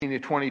to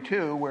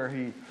 22, where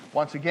he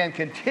once again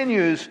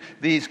continues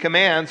these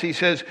commands. He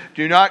says,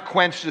 do not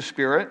quench the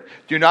Spirit,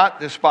 do not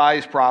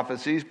despise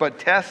prophecies, but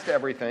test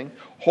everything,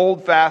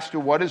 hold fast to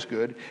what is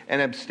good,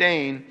 and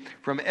abstain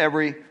from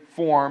every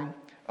form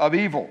of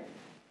evil.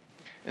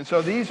 And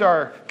so these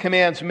are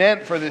commands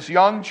meant for this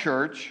young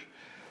church,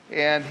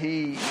 and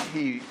he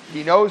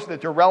knows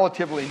that they're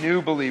relatively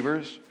new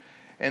believers,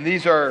 and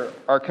these are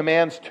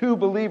commands to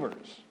believers.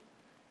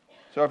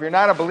 So if you're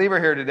not a believer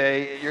here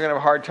today, you're going to have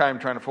a hard time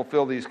trying to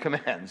fulfill these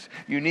commands.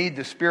 You need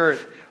the Spirit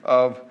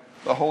of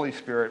the Holy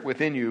Spirit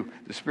within you,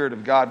 the Spirit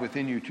of God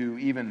within you, to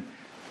even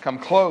come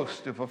close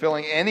to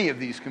fulfilling any of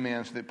these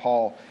commands that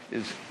Paul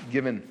is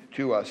given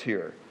to us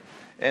here.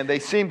 And they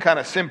seem kind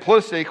of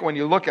simplistic when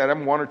you look at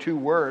them, one or two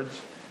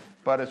words,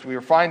 but as we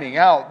are finding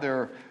out,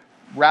 they're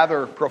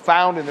rather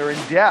profound and they're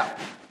in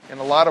depth in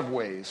a lot of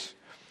ways.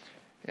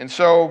 And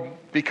so,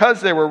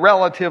 because they were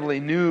relatively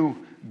new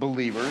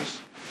believers,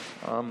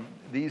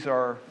 these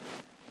are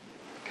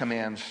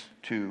commands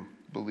to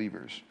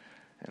believers.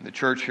 And the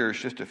church here is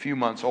just a few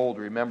months old.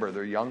 Remember,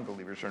 they're young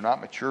believers. They're not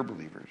mature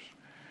believers.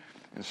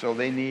 And so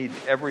they need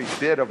every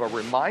bit of a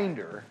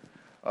reminder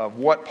of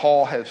what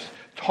Paul has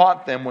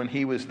taught them when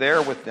he was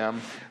there with them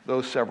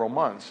those several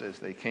months as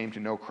they came to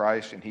know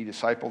Christ and he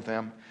discipled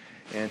them.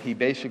 And he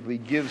basically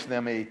gives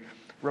them a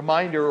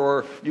reminder,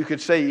 or you could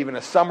say even a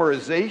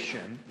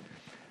summarization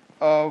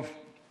of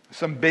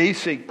some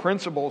basic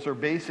principles or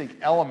basic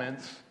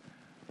elements,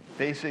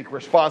 basic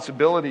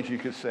responsibilities, you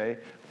could say,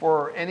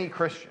 for any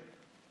Christian.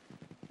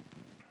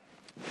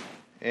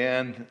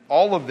 And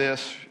all of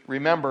this,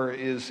 remember,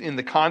 is in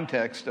the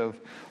context of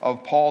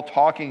Paul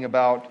talking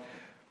about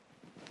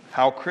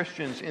how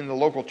Christians in the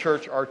local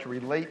church are to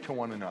relate to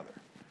one another.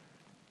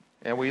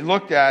 And we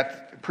looked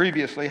at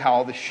previously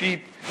how the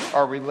sheep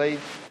are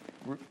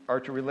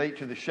to relate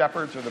to the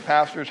shepherds or the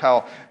pastors,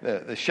 how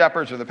the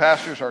shepherds or the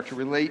pastors are to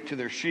relate to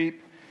their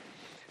sheep,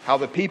 how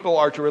the people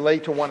are to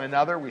relate to one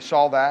another. We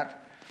saw that.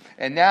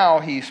 And now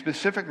he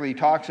specifically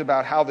talks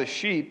about how the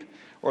sheep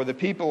or the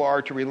people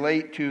are to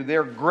relate to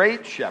their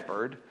great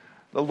shepherd,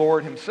 the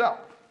Lord himself.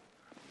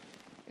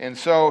 And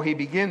so he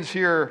begins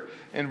here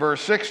in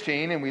verse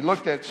 16, and we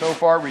looked at so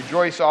far,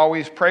 rejoice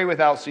always, pray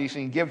without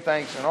ceasing, give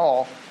thanks in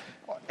all,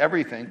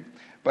 everything.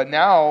 But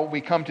now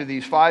we come to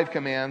these 5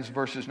 commands,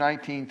 verses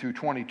 19 through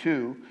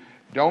 22.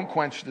 Don't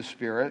quench the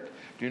Spirit,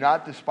 do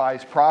not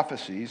despise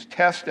prophecies,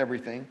 test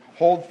everything,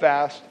 hold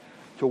fast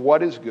to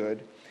what is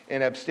good,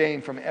 and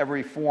abstain from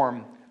every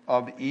form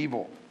of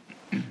evil.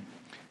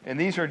 And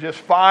these are just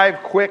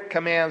 5 quick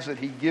commands that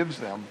he gives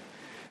them.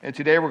 And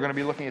today we're going to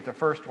be looking at the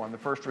first one, the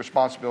first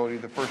responsibility,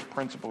 the first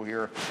principle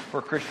here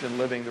for Christian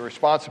living, the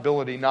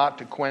responsibility not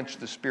to quench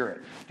the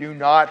Spirit. Do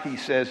not, he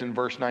says in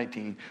verse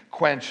 19,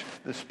 quench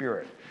the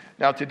Spirit.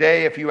 Now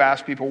today, if you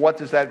ask people, what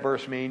does that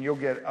verse mean? You'll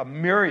get a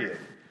myriad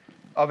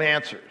of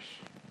answers.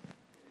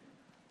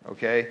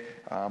 Okay?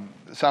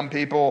 Some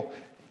people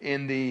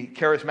in the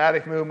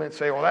charismatic movement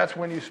say, well, that's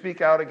when you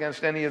speak out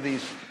against any of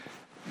these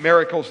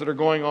miracles that are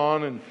going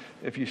on, and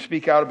if you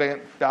speak out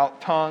about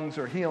tongues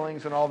or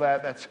healings and all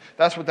that,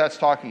 that's what that's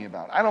talking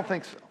about. I don't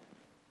think so.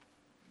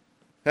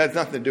 It has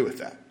nothing to do with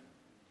that.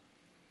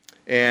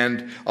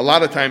 And a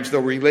lot of times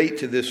they'll relate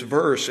to this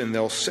verse and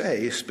they'll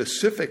say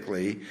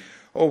specifically,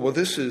 oh, well,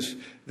 this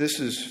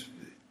is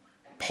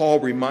Paul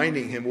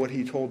reminding him what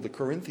he told the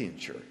Corinthian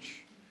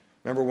church.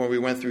 Remember when we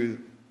went through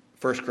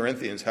 1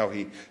 Corinthians, how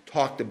he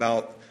talked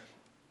about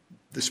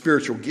the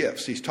spiritual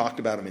gifts. He's talked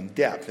about them in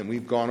depth, and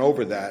we've gone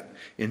over that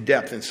in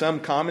depth. And some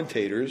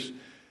commentators,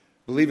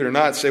 believe it or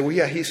not, say, well,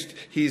 yeah, he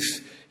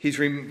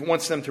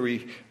wants them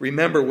to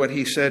remember what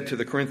he said to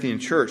the Corinthian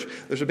church.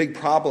 There's a big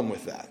problem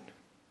with that.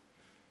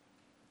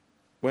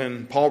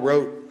 When Paul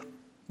wrote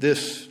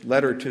this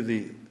letter to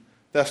the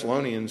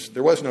Thessalonians,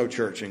 there was no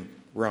church in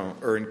Rome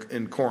or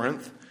in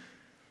Corinth.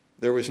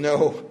 There was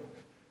no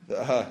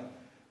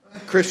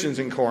Christians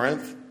in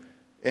Corinth,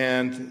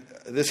 and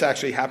this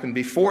actually happened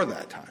before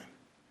that time.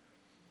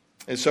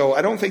 And so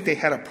I don't think they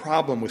had a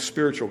problem with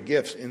spiritual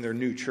gifts in their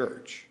new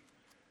church.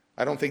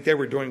 I don't think they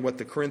were doing what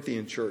the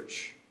Corinthian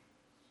church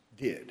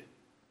did.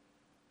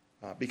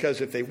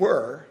 Because if they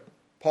were,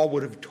 Paul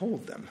would have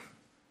told them.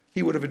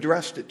 He would have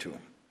addressed it to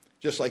them,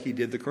 just like he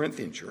did the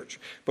Corinthian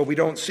church. But we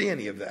don't see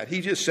any of that. He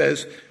just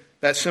says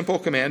that simple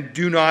command,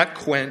 do not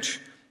quench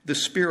the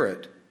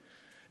Spirit.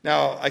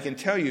 Now, I can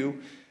tell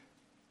you,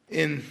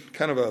 in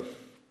kind of a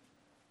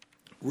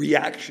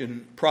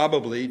reaction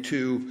probably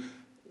to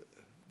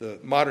the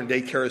modern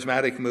day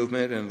charismatic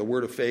movement and the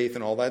word of faith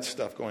and all that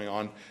stuff going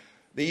on,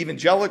 the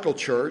evangelical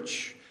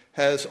church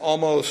has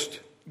almost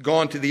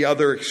gone to the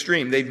other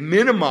extreme. They've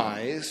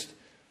minimized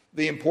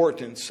the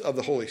importance of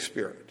the Holy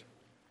Spirit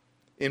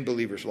in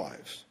believers'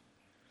 lives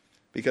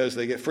because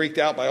they get freaked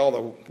out by all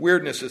the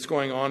weirdness that's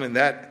going on in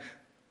the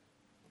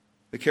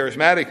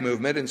charismatic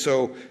movement. And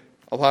so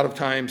a lot of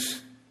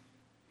times,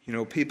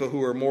 people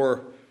who are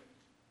more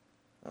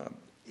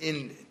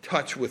in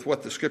touch with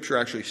what the Scripture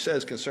actually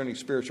says concerning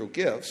spiritual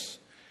gifts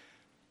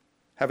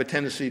have a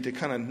tendency to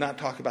kind of not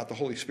talk about the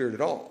Holy Spirit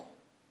at all.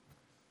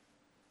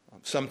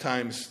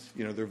 Sometimes,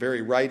 they're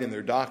very right in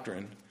their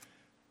doctrine,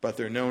 but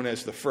they're known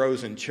as the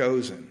frozen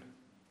chosen.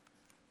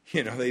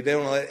 They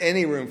don't let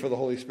any room for the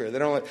Holy Spirit. They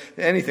don't let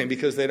anything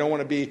because they don't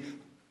want to be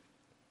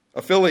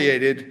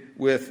affiliated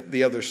with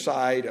the other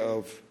side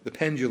of the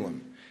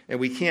pendulum. And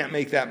we can't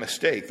make that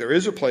mistake. There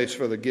is a place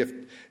for the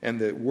gift and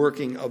the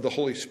working of the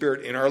Holy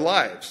Spirit in our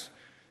lives.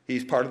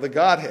 He's part of the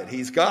Godhead.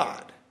 He's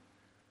God.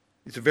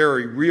 He's a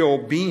very real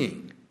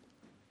being.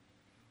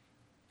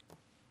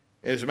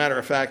 As a matter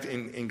of fact,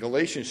 in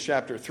Galatians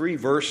chapter 3,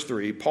 verse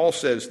 3, Paul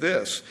says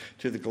this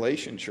to the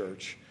Galatian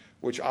church,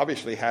 which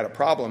obviously had a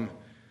problem.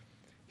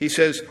 He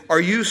says, "Are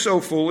you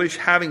so foolish,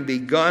 having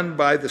begun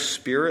by the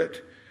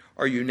Spirit,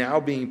 are you now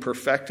being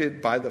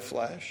perfected by the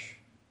flesh?"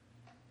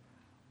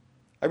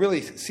 I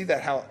really see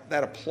that how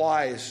that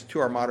applies to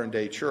our modern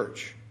day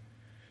church.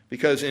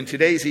 Because in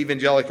today's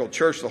evangelical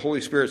church, the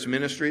Holy Spirit's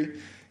ministry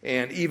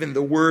and even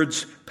the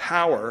word's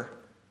power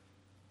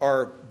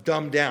are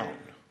dumbed down.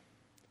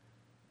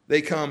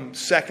 They come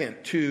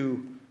second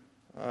to,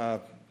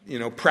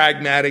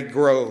 pragmatic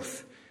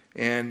growth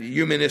and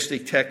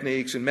humanistic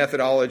techniques and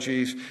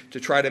methodologies to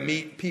try to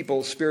meet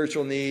people's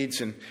spiritual needs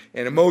and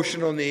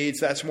emotional needs.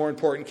 That's more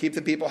important. Keep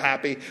the people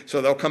happy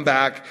so they'll come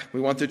back.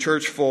 We want the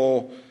church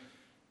full.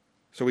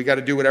 So we got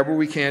to do whatever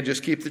we can.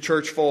 Just keep the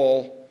church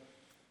full.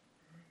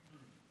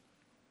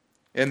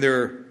 And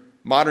their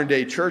modern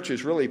day church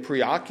is really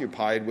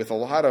preoccupied with a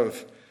lot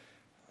of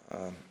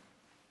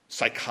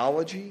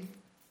psychology,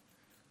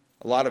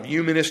 a lot of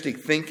humanistic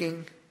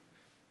thinking.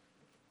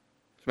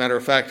 As a matter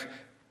of fact,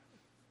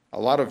 a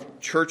lot of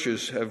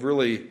churches have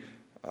really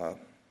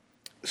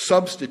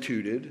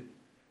substituted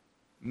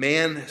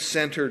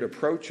man-centered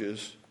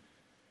approaches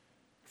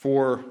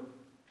for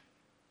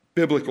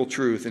biblical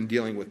truth in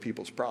dealing with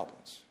people's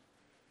problems.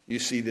 You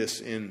see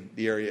this in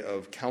the area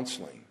of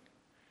counseling.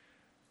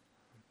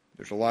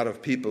 There's a lot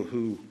of people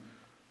who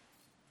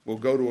will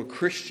go to a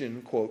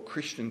Christian, quote,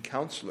 Christian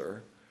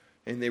counselor,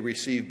 and they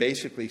receive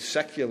basically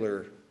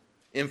secular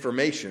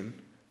information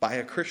by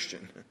a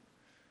Christian.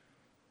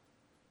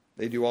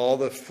 They do all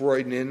the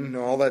Freudian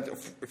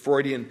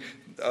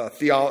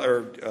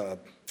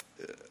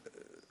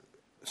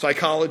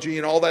psychology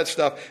and all that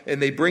stuff,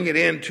 and they bring it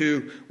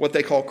into what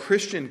they call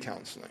Christian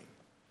counseling.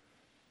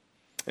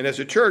 And as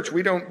a church,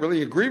 we don't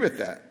really agree with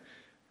that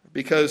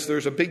because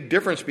there's a big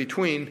difference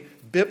between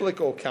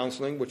biblical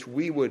counseling, which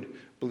we would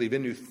believe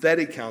in,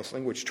 nouthetic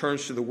counseling, which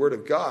turns to the Word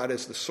of God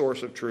as the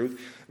source of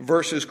truth,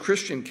 versus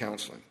Christian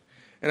counseling.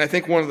 And I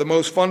think one of the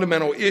most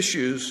fundamental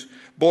issues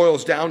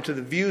boils down to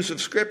the views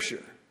of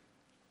Scripture.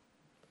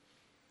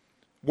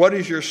 What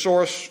is your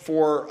source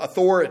for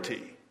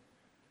authority?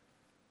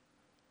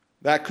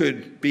 That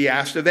could be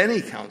asked of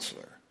any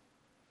counselor.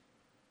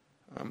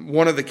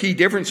 One of the key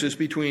differences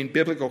between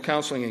biblical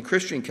counseling and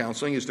Christian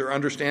counseling is their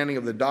understanding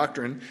of the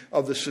doctrine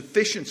of the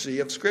sufficiency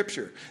of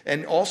Scripture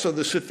and also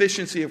the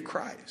sufficiency of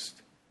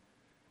Christ.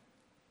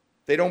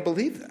 They don't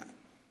believe that.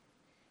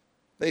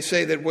 They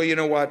say that, well, you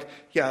know what?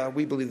 Yeah,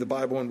 we believe the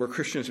Bible and we're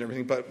Christians and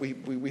everything, but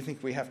we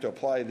think we have to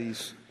apply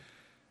these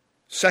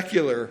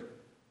secular,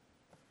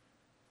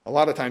 a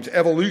lot of times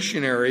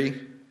evolutionary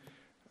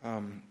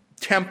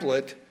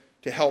template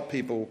to help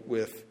people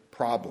with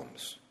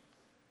problems.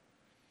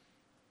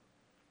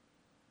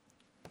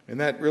 And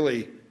that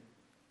really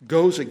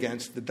goes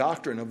against the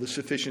doctrine of the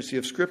sufficiency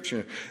of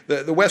Scripture.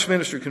 The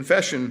Westminster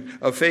Confession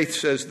of Faith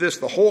says this: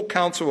 the whole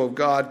counsel of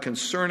God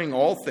concerning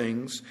all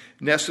things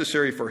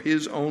necessary for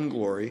his own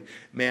glory,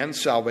 man's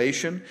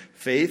salvation,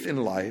 faith,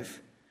 and life,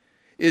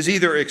 is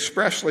either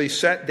expressly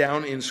set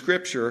down in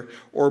Scripture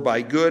or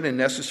by good and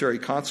necessary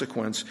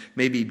consequence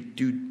may be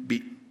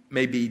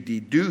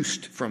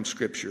deduced from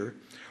Scripture,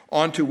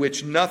 onto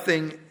which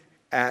nothing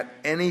at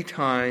any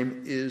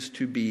time is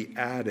to be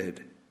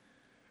added,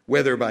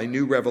 whether by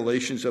new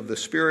revelations of the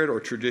Spirit or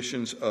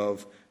traditions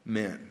of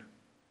men.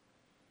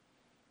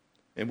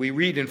 And we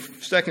read in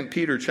 2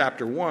 Peter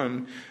chapter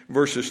 1,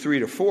 verses 3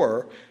 to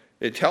 4,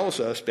 it tells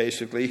us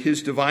basically,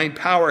 his divine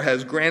power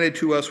has granted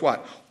to us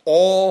what?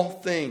 All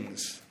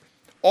things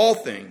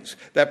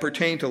that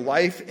pertain to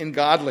life and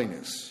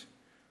godliness,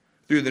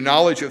 through the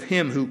knowledge of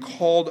him who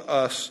called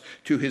us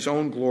to his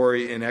own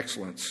glory and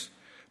excellence,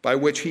 by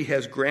which he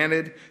has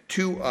granted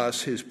to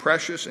us his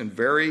precious and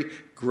very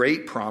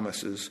great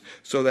promises,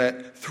 so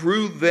that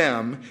through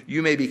them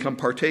you may become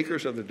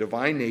partakers of the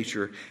divine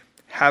nature,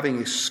 having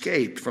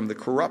escaped from the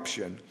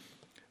corruption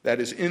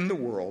that is in the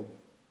world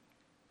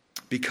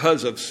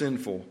because of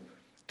sinful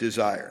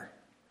desire.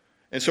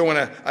 And so when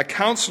a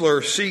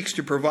counselor seeks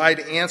to provide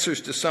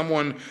answers to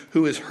someone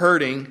who is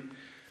hurting,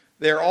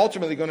 they're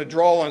ultimately going to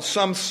draw on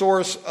some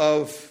source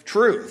of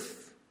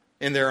truth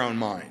in their own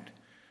mind.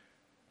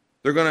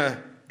 They're going to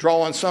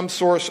draw on some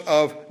source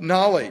of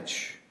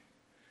knowledge.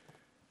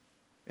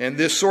 And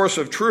this source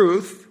of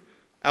truth,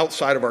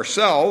 outside of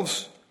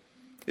ourselves,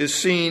 is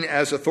seen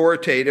as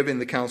authoritative in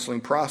the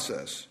counseling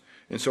process.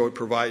 And so it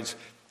provides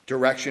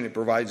direction, it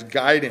provides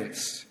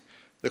guidance.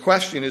 The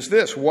question is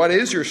this: what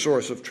is your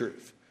source of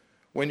truth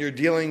when you're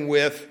dealing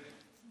with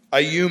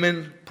a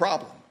human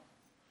problem?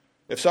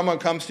 If someone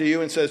comes to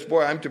you and says,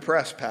 boy, I'm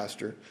depressed,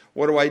 Pastor,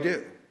 what do I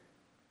do?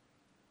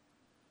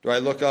 Do I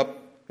look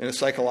up in a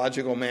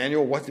psychological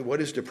manual,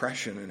 what is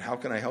depression and how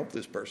can I help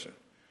this person?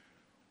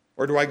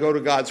 Or do I go to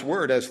God's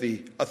Word as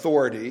the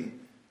authority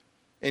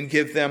and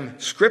give them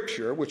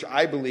Scripture, which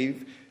I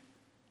believe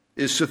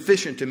is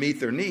sufficient to meet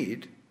their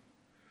need?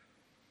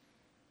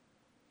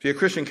 See, a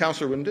Christian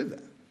counselor wouldn't do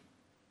that.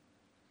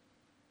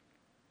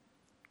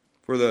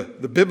 For the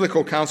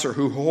biblical counselor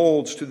who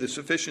holds to the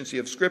sufficiency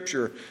of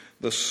Scripture,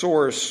 the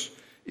source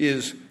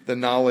is the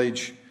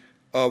knowledge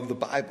of the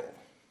Bible.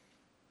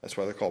 That's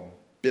why they're called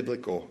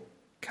biblical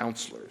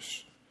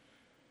counselors.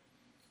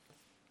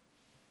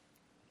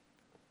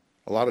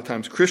 A lot of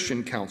times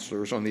Christian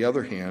counselors, on the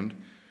other hand,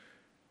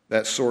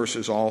 that source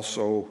is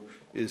also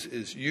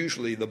is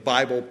usually the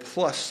Bible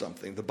plus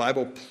something, the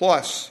Bible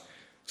plus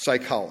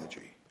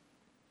psychology.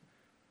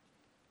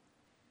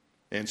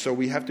 And so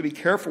we have to be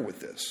careful with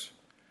this.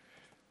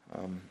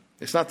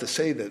 It's not to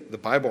say that the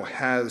Bible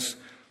has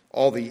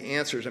all the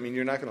answers. I mean,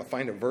 you're not going to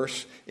find a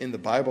verse in the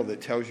Bible that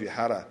tells you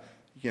how to,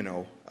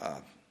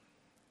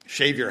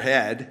 shave your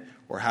head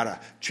or how to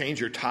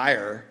change your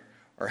tire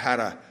or how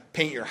to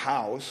paint your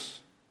house.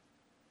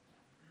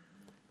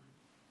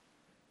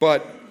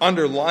 But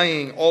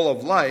underlying all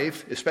of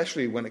life,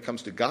 especially when it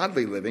comes to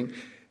godly living,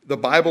 the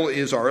Bible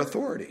is our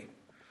authority.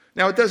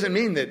 Now, it doesn't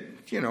mean that,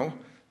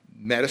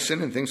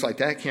 medicine and things like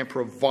that can't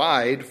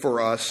provide for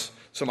us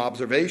some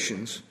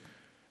observations.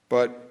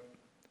 But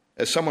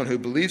as someone who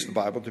believes the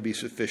Bible to be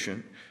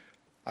sufficient,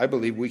 I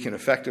believe we can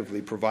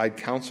effectively provide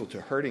counsel to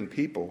hurting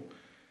people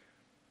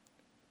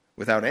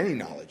without any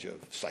knowledge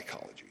of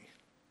psychology.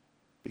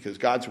 Because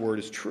God's Word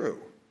is true.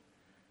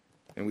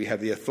 And we have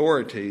the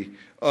authority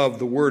of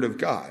the Word of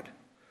God.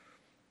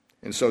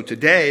 And so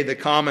today, the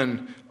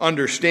common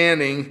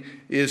understanding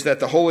is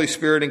that the Holy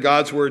Spirit and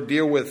God's Word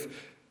deal with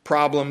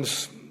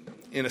problems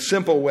in a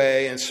simple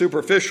way and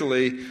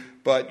superficially.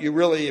 But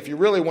if you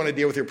really want to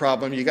deal with your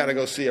problem, you got to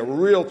go see a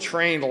real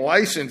trained,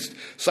 licensed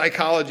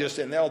psychologist,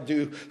 and they'll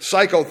do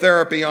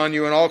psychotherapy on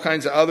you and all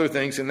kinds of other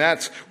things. And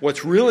that's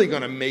what's really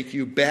going to make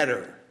you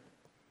better.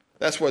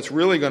 That's what's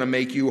really going to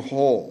make you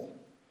whole.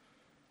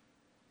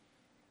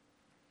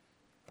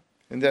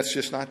 And that's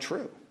just not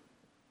true.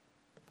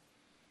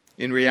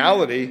 In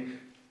reality,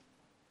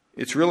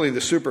 it's really the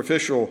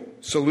superficial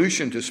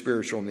solution to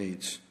spiritual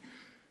needs.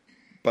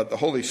 But the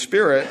Holy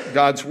Spirit,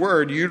 God's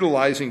Word,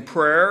 utilizing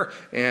prayer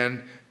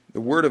and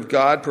the Word of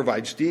God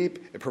provides deep,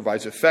 it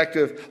provides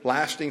effective,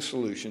 lasting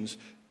solutions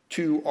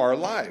to our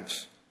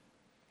lives.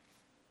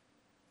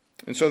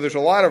 And so there's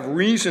a lot of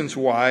reasons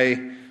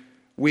why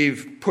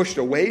we've pushed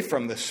away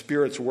from the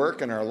Spirit's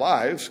work in our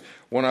lives.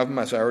 One of them,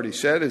 as I already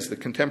said, is the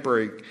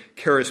contemporary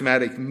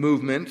charismatic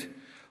movement.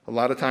 A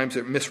lot of times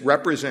it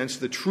misrepresents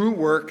the true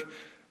work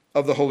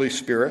of the Holy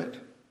Spirit.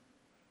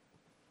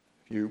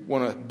 If you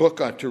want a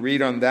book to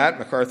read on that,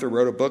 MacArthur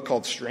wrote a book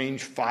called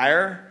Strange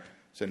Fire.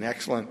 It's an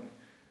excellent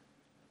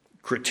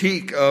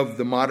critique of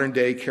the modern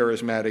day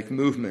charismatic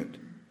movement.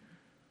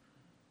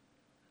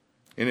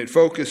 And it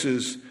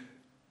focuses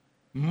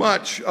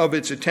much of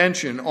its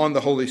attention on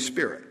the Holy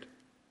Spirit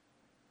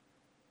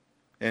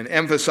and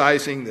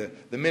emphasizing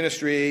the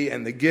ministry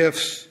and the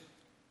gifts.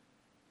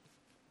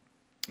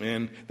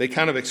 And they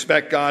kind of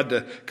expect God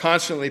to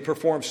constantly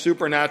perform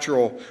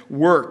supernatural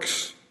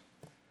works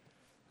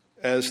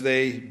as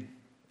they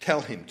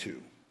tell him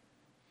to.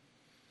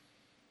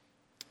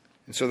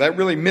 And so that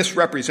really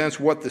misrepresents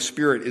what the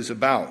Spirit is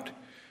about.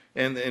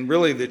 And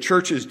really the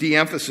church's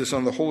de-emphasis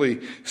on the Holy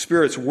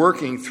Spirit's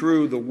working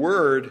through the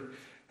Word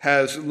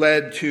has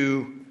led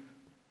to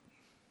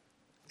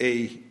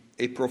a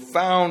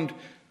profound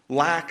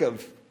lack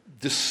of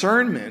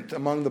discernment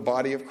among the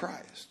body of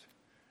Christ.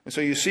 And so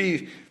you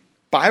see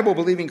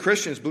Bible-believing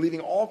Christians believing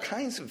all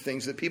kinds of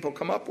things that people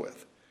come up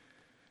with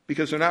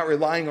because they're not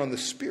relying on the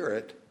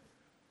Spirit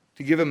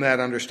to give them that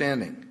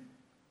understanding.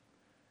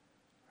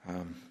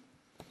 And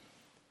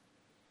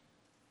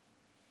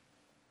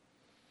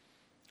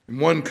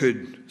one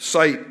could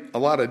cite a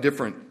lot of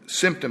different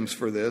symptoms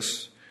for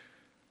this.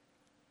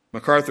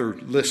 MacArthur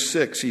lists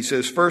 6. He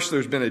says, first,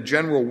 there's been a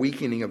general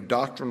weakening of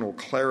doctrinal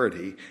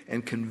clarity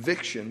and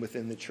conviction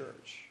within the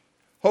church.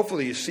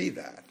 Hopefully you see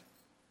that.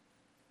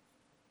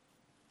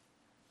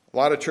 A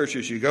lot of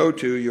churches you go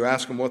to, you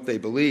ask them what they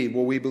believe.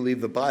 Well, we believe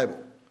the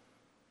Bible.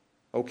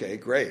 Okay,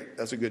 great.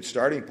 That's a good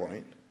starting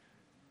point.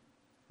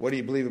 What do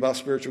you believe about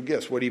spiritual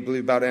gifts? What do you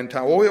believe about end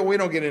time? Well, we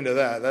don't get into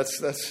that.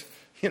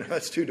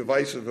 That's too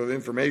divisive of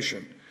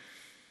information.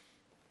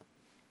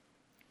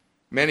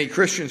 Many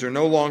Christians are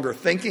no longer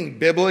thinking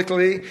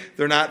biblically.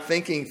 They're not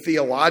thinking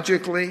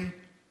theologically.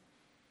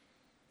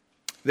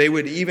 They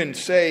would even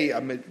say,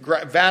 a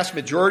vast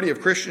majority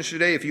of Christians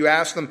today, if you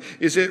ask them,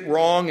 is it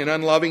wrong and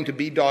unloving to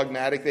be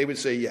dogmatic? They would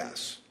say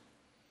yes.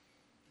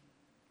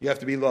 You have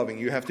to be loving.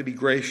 You have to be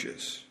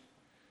gracious.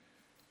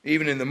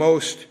 Even in the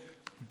most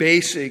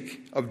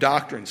basic of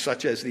doctrines,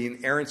 such as the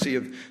inerrancy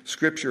of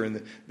Scripture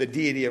and the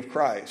deity of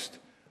Christ.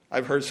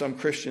 I've heard some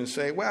Christians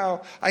say,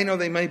 well, I know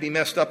they may be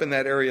messed up in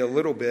that area a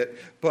little bit,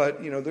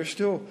 but they're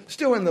still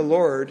in the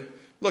Lord.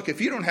 Look, if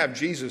you don't have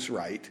Jesus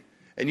right,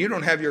 and you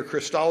don't have your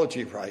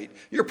Christology right,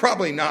 you're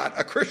probably not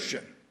a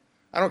Christian.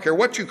 I don't care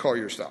what you call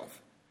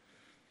yourself.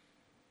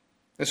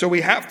 And so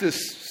we have to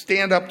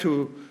stand up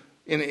to,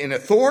 in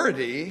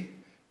authority,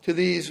 to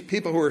these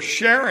people who are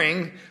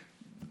sharing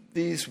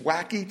these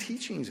wacky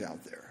teachings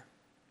out there.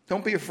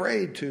 Don't be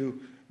afraid to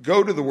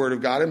go to the Word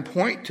of God and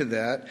point to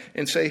that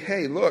and say,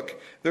 hey,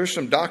 look, there's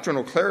some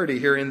doctrinal clarity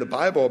here in the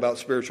Bible about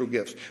spiritual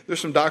gifts.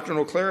 There's some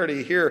doctrinal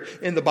clarity here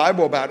in the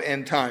Bible about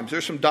end times.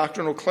 There's some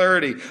doctrinal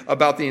clarity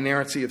about the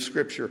inerrancy of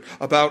Scripture,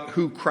 about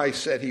who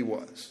Christ said he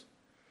was.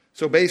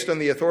 So based on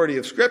the authority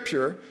of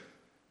Scripture,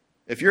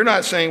 if you're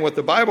not saying what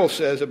the Bible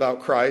says about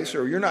Christ,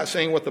 or you're not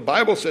saying what the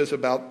Bible says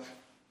about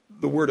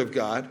the Word of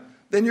God,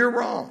 then you're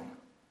wrong.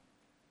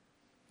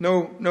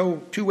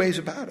 No two ways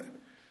about it.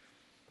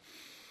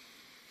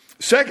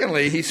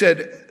 Secondly, he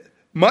said,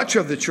 much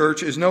of the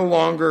church is no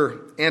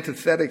longer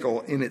antithetical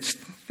in its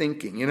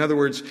thinking. In other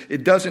words,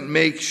 it doesn't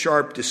make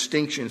sharp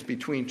distinctions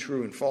between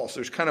true and false.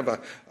 There's kind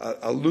of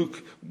a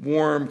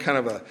lukewarm, kind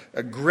of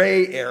a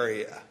gray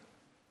area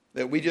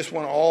that we just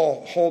want to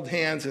all hold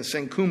hands and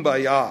sing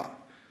kumbaya.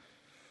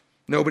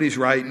 Nobody's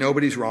right,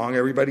 nobody's wrong,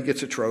 everybody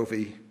gets a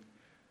trophy.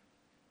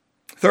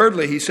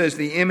 Thirdly, he says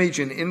the image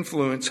and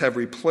influence have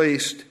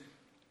replaced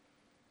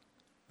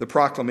the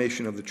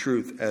proclamation of the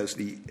truth as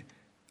the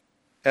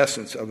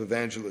essence of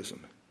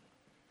evangelism.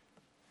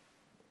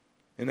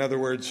 In other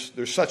words,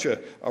 there's such a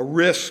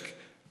risk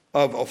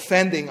of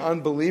offending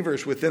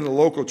unbelievers within the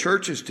local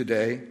churches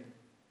today,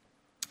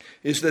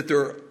 is that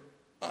they're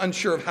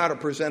unsure of how to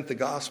present the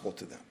gospel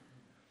to them.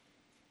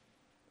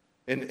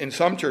 In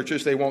some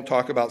churches, they won't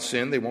talk about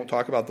sin. They won't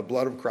talk about the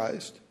blood of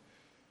Christ.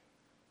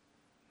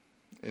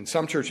 And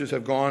some churches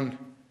have gone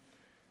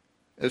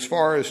as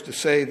far as to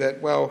say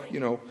that, well,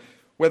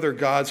 whether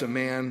God's a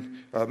male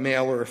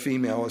or a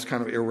female is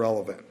kind of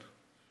irrelevant.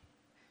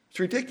 It's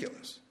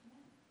ridiculous.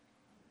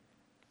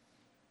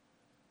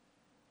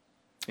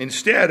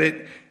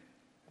 Instead,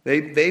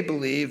 they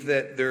believe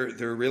that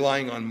they're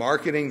relying on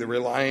marketing, they're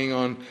relying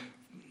on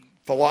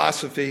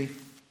philosophy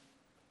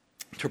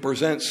to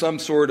present some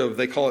sort of,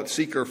 they call it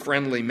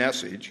seeker-friendly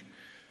message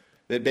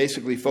that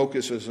basically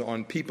focuses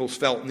on people's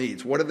felt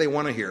needs. What do they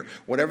want to hear?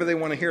 Whatever they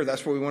want to hear,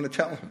 that's what we want to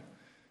tell them.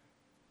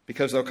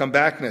 Because they'll come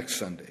back next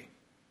Sunday.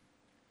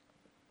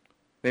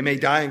 They may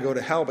die and go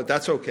to hell, but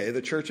that's okay.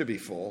 The church will be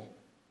full.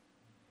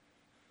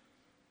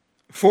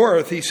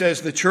 Fourth, he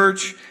says the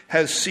church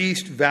has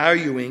ceased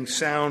valuing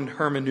sound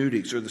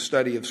hermeneutics, or the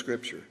study of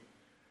Scripture.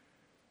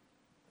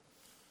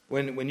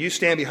 When you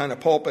stand behind a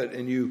pulpit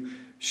and you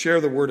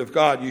share the Word of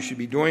God, you should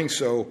be doing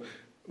so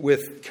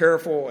with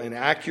careful and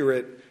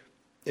accurate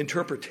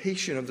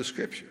interpretation of the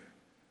Scripture.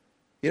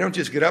 You don't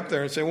just get up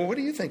there and say, well, what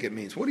do you think it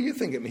means? What do you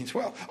think it means?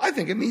 Well, I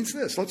think it means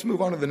this. Let's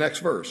move on to the next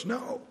verse.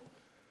 No.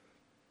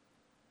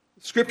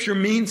 Scripture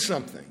means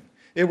something.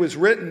 It was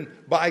written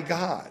by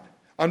God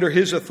under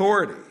His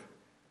authority.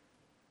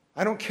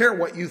 I don't care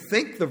what you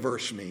think the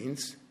verse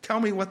means. Tell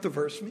me what the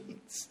verse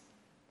means.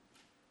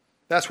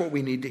 That's what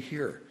we need to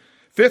hear.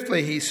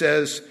 Fifthly, he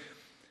says,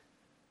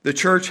 the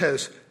church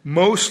has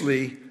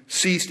mostly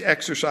ceased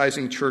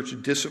exercising church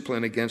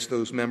discipline against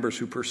those members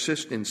who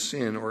persist in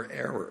sin or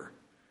error.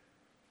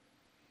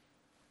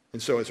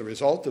 And so as a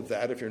result of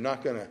that, if you're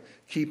not going to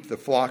keep the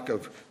flock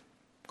of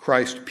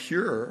Christ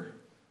pure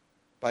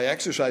by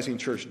exercising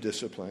church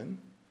discipline,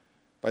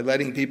 by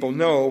letting people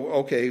know,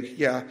 okay,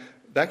 yeah,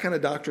 that kind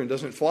of doctrine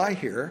doesn't fly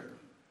here.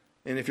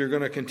 And if you're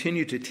going to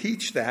continue to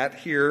teach that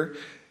here,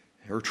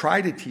 or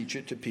try to teach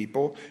it to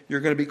people, you're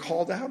going to be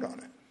called out on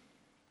it.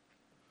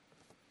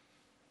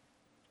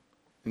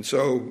 And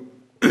so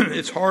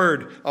it's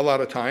hard a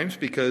lot of times,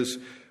 because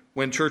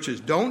when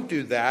churches don't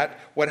do that,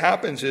 what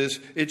happens is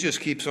it just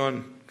keeps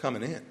on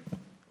coming in.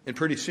 And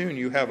pretty soon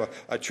you have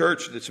a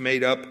church that's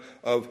made up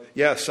of,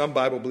 some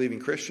Bible-believing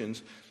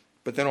Christians,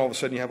 but then all of a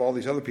sudden you have all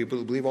these other people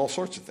who believe all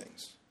sorts of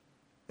things.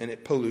 And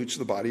it pollutes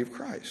the body of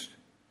Christ.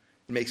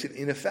 It makes it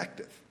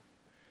ineffective.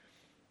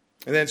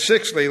 And then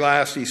sixthly,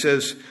 last, he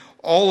says,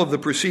 all of the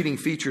preceding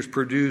features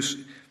produced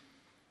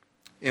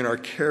and are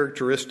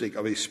characteristic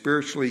of a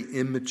spiritually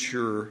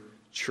immature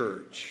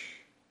church.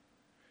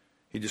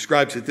 He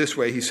describes it this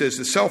way. He says,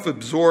 the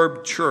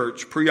self-absorbed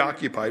church,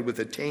 preoccupied with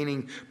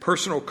attaining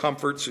personal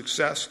comfort,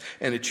 success,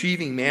 and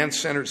achieving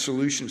man-centered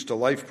solutions to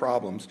life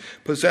problems,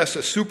 possess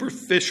a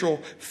superficial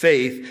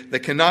faith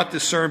that cannot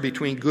discern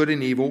between good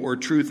and evil or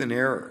truth and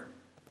error.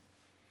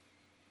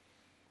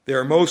 They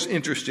are most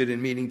interested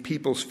in meeting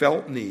people's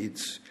felt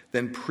needs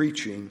than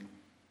preaching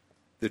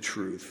the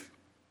truth.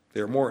 They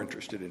are more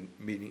interested in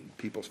meeting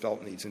people's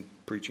felt needs and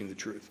preaching the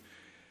truth.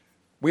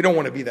 We don't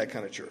want to be that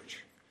kind of church.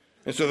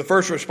 And so the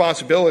first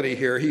responsibility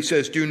here, he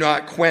says, do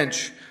not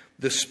quench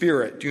the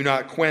Spirit. Do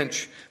not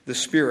quench the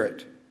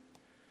Spirit.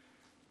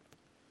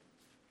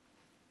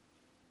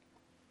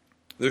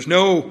 There's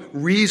no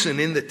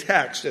reason in the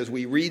text as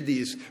we read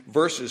these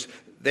verses,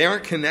 they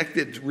aren't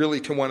connected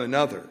really to one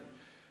another.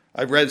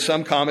 I've read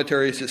some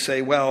commentaries that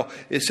say, well,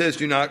 it says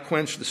do not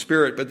quench the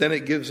Spirit, but then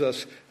it gives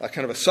us a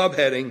kind of a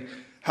subheading,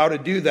 how to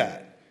do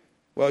that.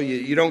 Well,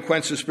 you don't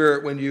quench the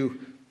Spirit when you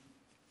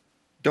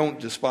don't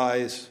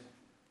despise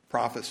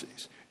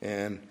prophecies,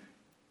 and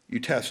you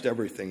test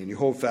everything, and you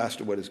hold fast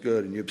to what is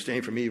good, and you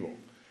abstain from evil.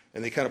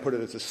 And they kind of put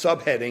it as a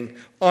subheading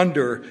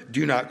under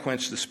do not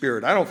quench the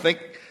Spirit. I don't think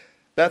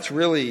that's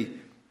really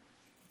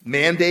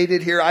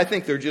mandated here. I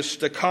think they're just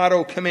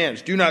staccato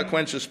commands. Do not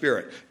quench the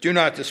Spirit. Do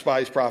not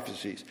despise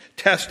prophecies.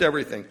 Test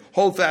everything.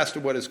 Hold fast to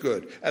what is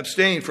good.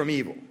 Abstain from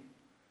evil.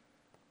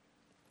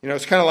 You know,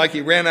 it's kind of like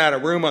he ran out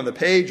of room on the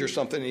page or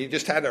something, and he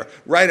just had to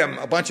write him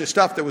a bunch of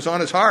stuff that was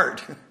on his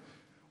heart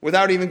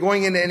without even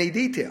going into any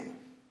detail.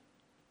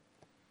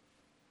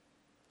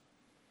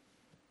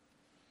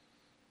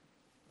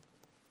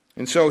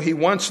 And so he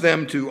wants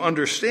them to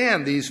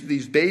understand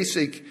these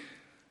basic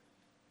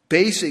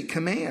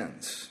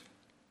commands.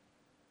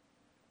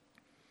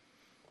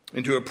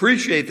 And to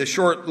appreciate the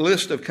short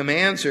list of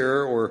commands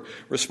here or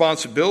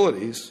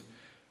responsibilities,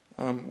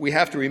 we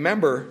have to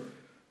remember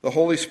the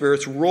Holy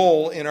Spirit's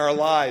role in our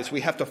lives.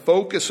 We have to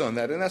focus on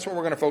that, and that's what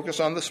we're going to focus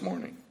on this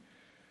morning.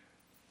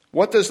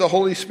 What does the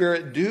Holy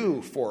Spirit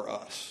do for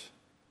us?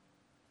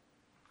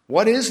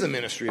 What is the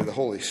ministry of the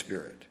Holy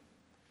Spirit?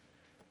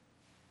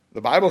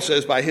 The Bible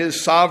says by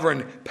his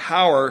sovereign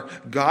power,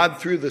 God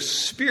through the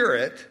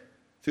Spirit,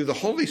 through the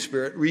Holy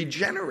Spirit,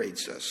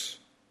 regenerates us.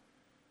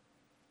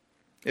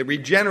 It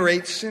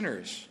regenerates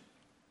sinners.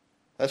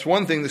 That's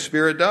one thing the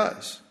Spirit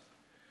does.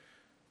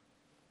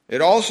 It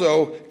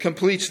also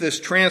completes this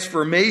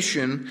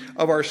transformation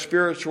of our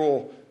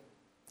spiritual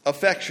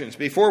affections.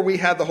 Before we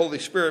had the Holy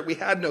Spirit, we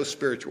had no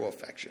spiritual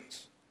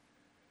affections.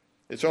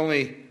 It's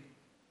only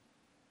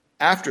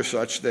after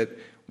such that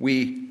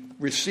we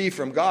receive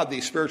from God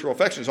these spiritual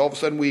affections. All of a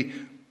sudden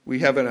we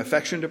have an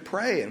affection to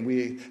pray, and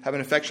we have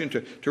an affection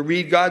to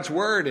read God's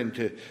Word and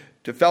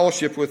to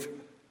fellowship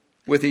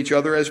with each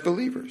other as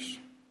believers.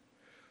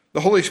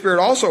 The Holy Spirit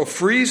also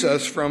frees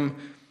us from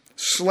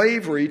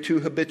slavery to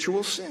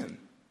habitual sin.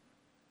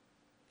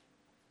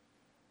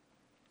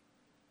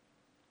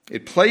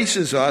 It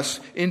places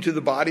us into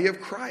the body of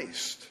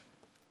Christ.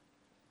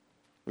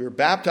 We are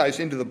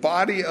baptized into the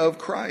body of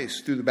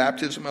Christ through the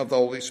baptism of the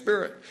Holy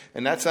Spirit.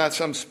 And that's not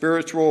some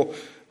spiritual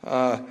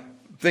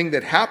thing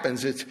that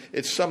happens.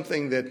 It's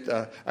something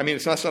that,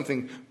 it's not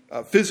something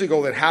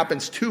physical that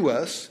happens to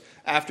us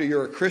after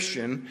you're a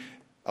Christian.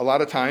 A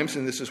lot of times,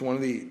 and this is one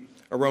of the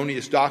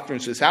erroneous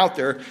doctrines that's out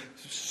there,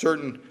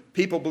 certain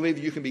people believe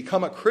that you can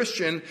become a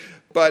Christian,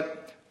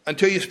 but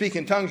until you speak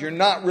in tongues, you're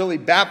not really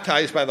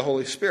baptized by the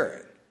Holy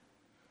Spirit.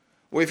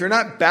 Well, if you're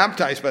not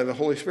baptized by the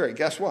Holy Spirit,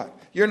 guess what?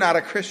 You're not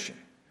a Christian.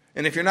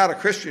 And if you're not a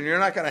Christian, you're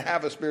not going to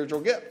have a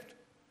spiritual gift.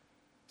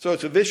 So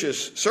it's a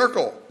vicious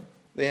circle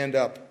they end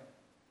up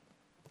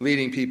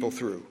leading people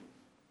through.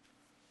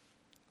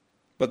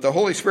 But the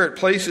Holy Spirit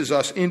places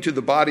us into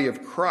the body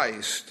of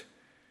Christ.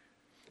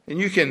 And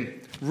you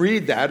can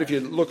read that if you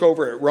look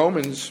over at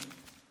Romans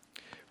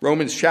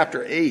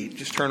chapter 8.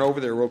 Just turn over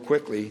there real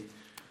quickly.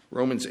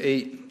 Romans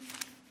 8.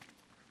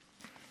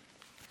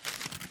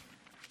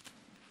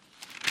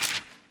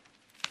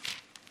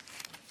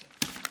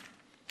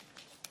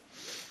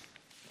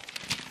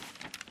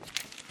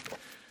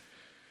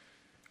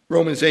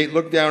 Romans 8,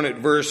 look down at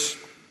verse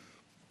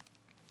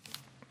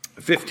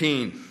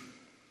 15.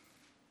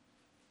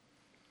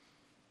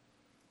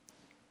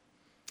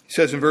 He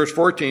says in verse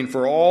 14,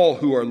 "For all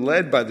who are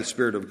led by the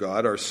Spirit of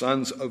God are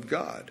sons of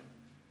God."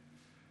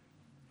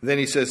 Then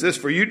he says this,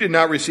 "For you did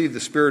not receive the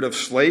spirit of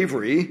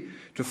slavery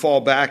to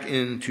fall back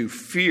into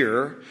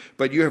fear,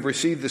 but you have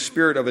received the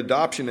spirit of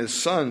adoption as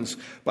sons,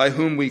 by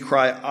whom we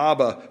cry,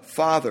 Abba,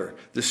 Father.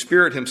 The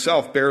Spirit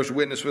himself bears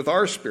witness with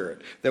our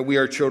spirit that we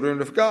are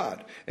children of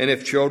God. And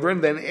if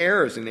children, then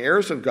heirs, and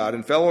heirs of God,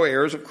 and fellow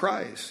heirs of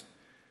Christ,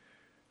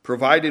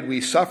 provided we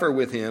suffer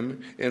with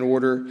him in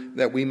order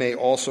that we may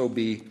also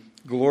be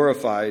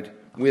glorified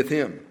with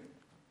him."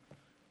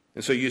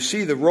 And so you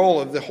see the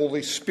role of the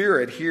Holy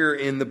Spirit here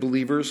in the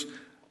believers'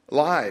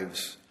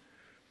 lives.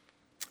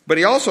 But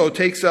he also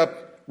takes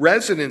up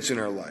residence in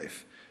our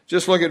life.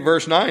 Just look at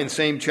verse 9,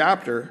 same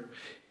chapter.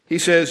 He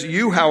says,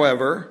 "You,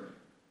 however,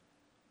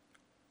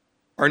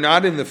 are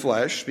not in the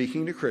flesh,"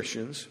 speaking to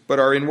Christians, "but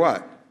are in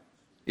what?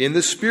 In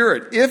the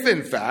Spirit, if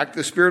in fact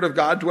the Spirit of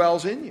God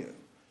dwells in you.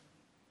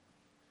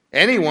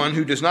 Anyone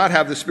who does not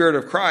have the Spirit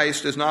of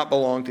Christ does not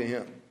belong to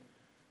him."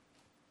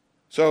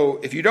 So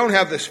if you don't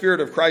have the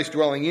Spirit of Christ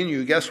dwelling in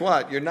you, guess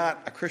what? You're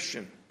not a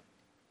Christian.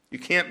 You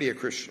can't be a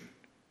Christian.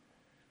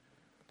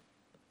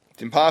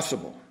 It's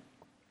impossible.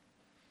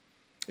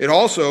 It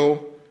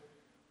also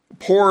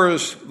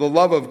pours the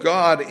love of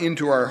God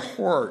into our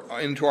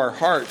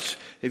hearts.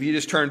 If you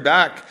just turn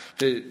back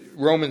to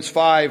Romans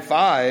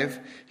 5:5,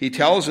 he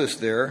tells us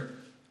there,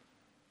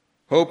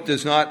 hope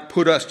does not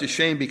put us to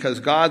shame because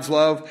God's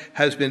love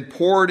has been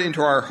poured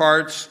into our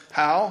hearts.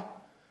 How?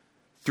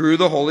 Through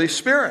the Holy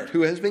Spirit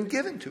who has been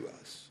given to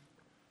us.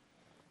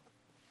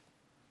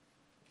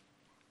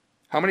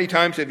 How many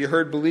times have you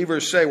heard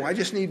believers say, "Well, I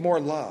just need more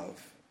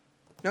love"?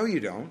 No, you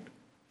don't.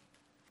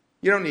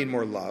 You don't need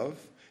more love.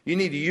 You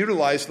need to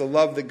utilize the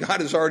love that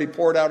God has already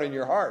poured out in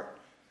your heart.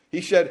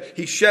 He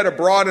shed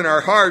abroad in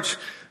our hearts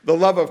the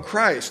love of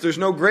Christ. There's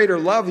no greater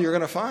love you're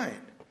going to find.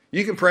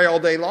 You can pray all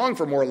day long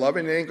for more love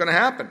and it ain't going to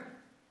happen.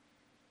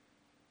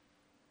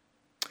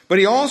 But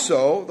he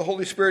also, the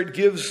Holy Spirit,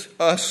 gives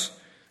us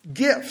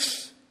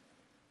gifts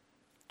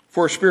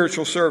for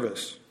spiritual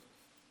service.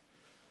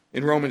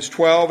 In Romans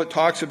 12, it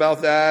talks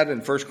about that. In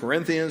 1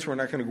 Corinthians, we're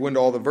not going to go into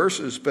all the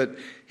verses, but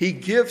he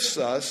gives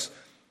us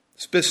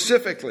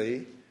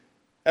specifically,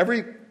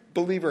 every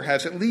believer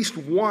has at least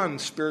one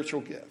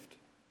spiritual gift.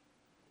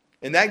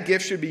 And that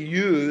gift should be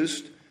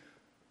used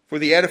for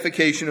the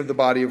edification of the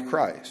body of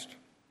Christ.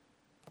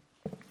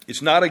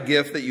 It's not a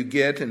gift that you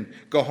get and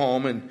go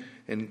home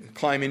and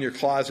climb in your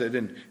closet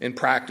and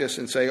practice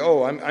and say,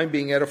 oh, I'm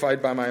being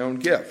edified by my own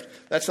gift.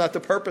 That's not the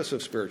purpose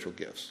of spiritual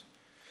gifts.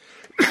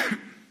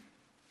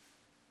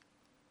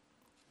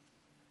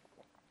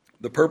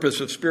 The purpose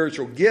of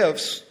spiritual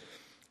gifts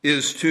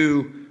is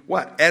to,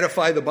 what?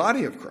 Edify the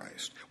body of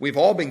Christ. We've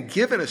all been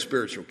given a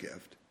spiritual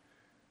gift.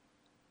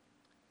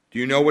 Do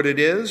you know what it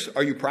is?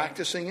 Are you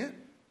practicing it?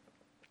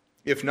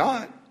 If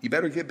not, you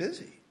better get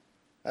busy.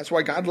 That's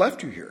why God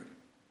left you here.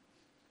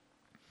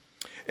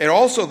 And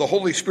also the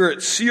Holy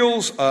Spirit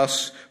seals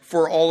us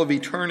for all of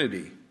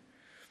eternity.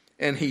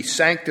 And he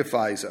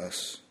sanctifies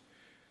us.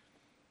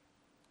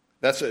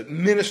 That's a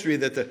ministry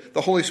that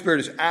the Holy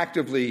Spirit is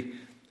actively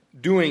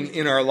doing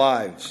in our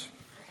lives.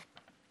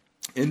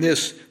 In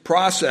this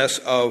process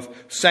of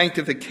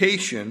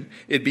sanctification,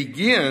 it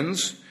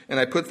begins, and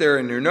I put there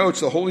in your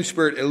notes, the Holy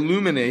Spirit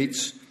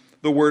illuminates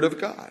the Word of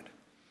God.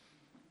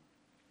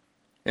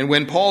 And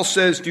when Paul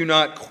says, do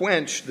not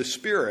quench the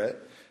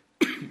Spirit,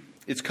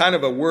 it's kind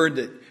of a word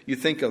that you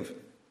think of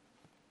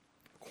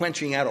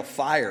quenching out a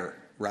fire,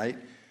 right?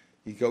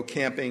 You go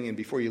camping, and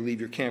before you leave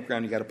your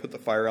campground, you got to put the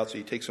fire out, so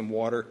you take some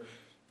water,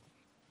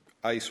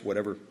 ice,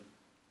 whatever,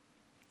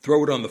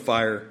 throw it on the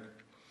fire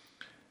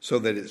so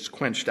that it's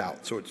quenched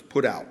out, so it's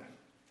put out.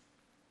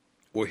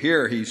 Well,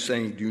 here he's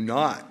saying, do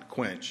not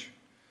quench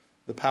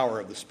the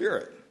power of the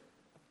Spirit.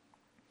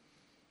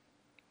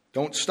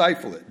 Don't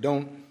stifle it.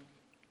 Don't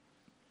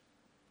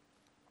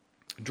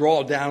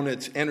draw down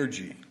its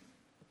energy.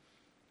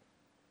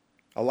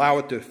 Allow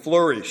it to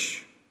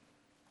flourish.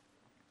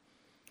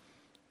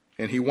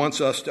 And he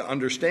wants us to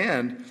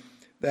understand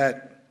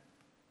that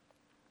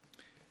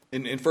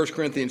in 1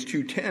 Corinthians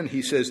 2:10,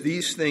 he says,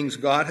 these things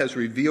God has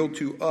revealed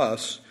to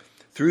us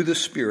through the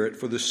Spirit,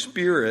 for the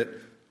Spirit,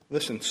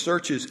 listen,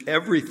 searches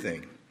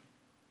everything,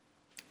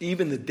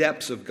 even the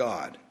depths of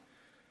God.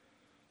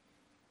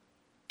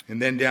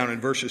 And then down in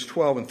verses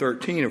 12 and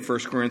 13 of 1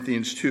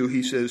 Corinthians 2,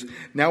 he says,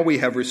 now we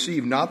have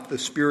received not the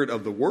spirit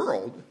of the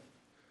world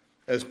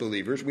as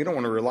believers. We don't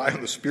want to rely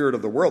on the spirit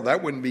of the world.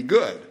 That wouldn't be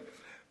good.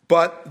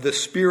 But the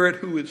Spirit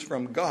who is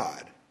from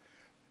God,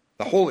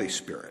 the Holy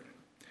Spirit,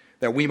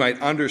 that we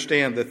might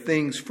understand the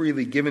things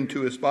freely given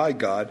to us by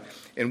God,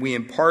 and we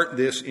impart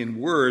this in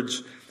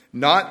words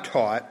not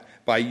taught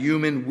by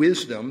human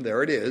wisdom.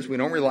 There it is. We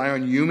don't rely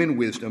on human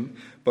wisdom,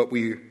 but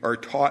we are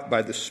taught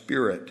by the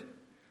Spirit,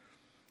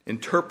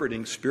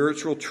 interpreting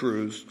spiritual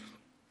truths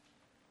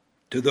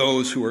to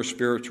those who are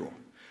spiritual.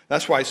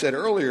 That's why I said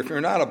earlier, if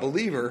you're not a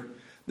believer,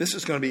 this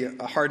is going to be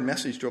a hard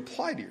message to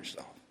apply to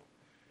yourself.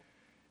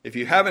 If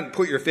you haven't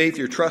put your faith,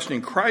 your trust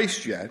in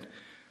Christ yet,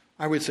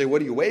 I would say,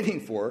 what are you waiting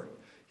for?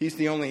 He's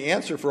the only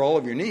answer for all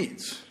of your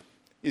needs.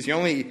 He's the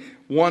only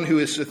one who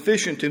is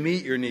sufficient to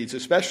meet your needs,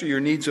 especially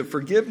your needs of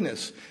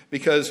forgiveness.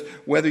 Because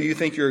whether you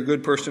think you're a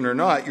good person or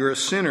not, you're a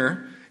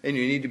sinner and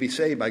you need to be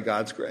saved by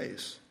God's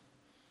grace.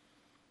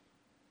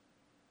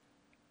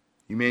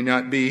 You may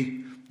not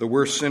be the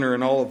worst sinner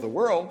in all of the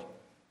world,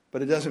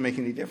 but it doesn't make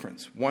any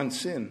difference. One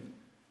sin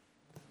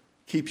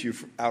keeps you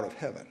out of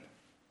heaven.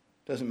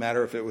 It doesn't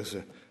matter if it was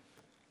a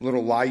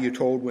little lie you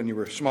told when you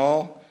were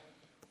small,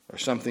 or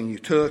something you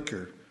took,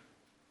 or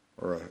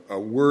a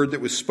word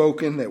that was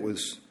spoken that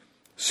was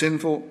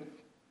sinful,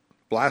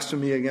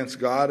 blasphemy against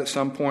God at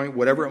some point,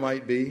 whatever it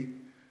might be.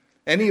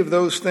 Any of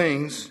those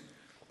things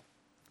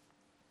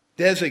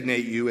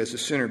designate you as a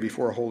sinner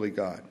before a holy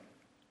God.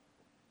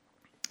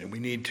 And we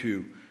need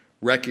to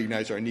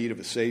recognize our need of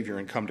a Savior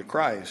and come to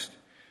Christ.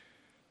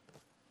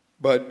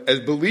 But as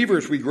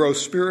believers, we grow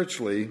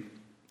spiritually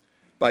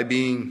by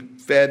being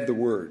fed the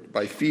Word,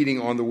 by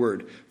feeding on the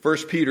Word. 1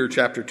 Peter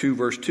chapter 2,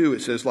 verse 2,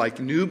 it says, like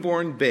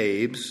newborn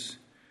babes,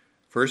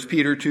 1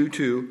 Peter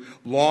 2:2,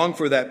 long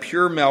for that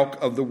pure milk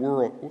of the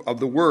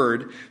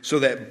Word, so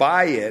that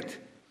by it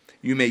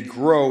you may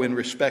grow in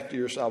respect to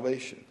your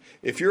salvation.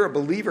 If you're a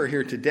believer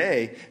here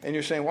today and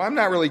you're saying, well, I'm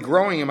not really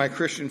growing in my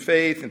Christian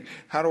faith, and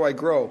how do I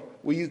grow?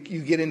 Well, you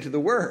get into the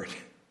Word.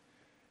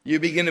 You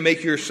begin to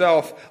make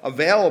yourself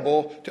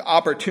available to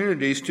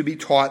opportunities to be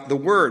taught the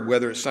Word,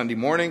 whether it's Sunday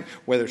morning,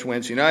 whether it's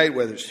Wednesday night,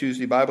 whether it's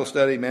Tuesday Bible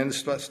study, men's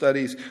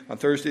studies on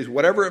Thursdays,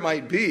 whatever it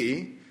might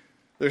be.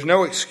 There's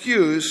no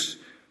excuse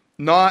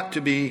not to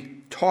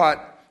be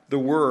taught the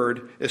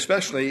Word,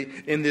 especially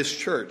in this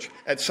church,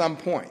 at some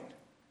point.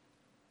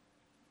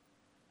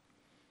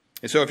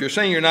 And so if you're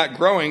saying you're not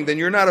growing, then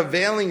you're not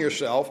availing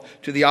yourself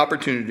to the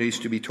opportunities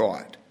to be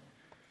taught.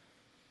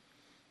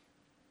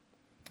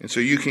 And so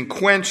you can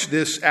quench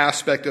this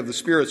aspect of the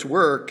Spirit's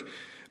work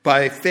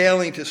by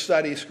failing to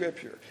study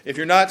Scripture. If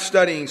you're not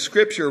studying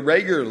Scripture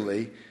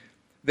regularly,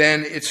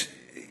 then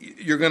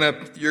you're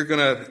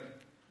gonna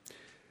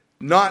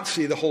not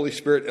see the Holy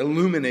Spirit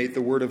illuminate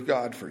the Word of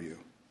God for you.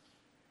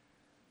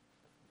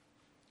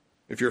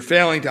 If you're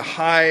failing to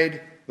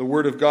hide the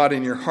Word of God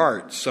in your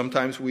heart,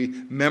 sometimes we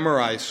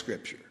memorize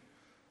Scripture.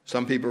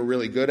 Some people are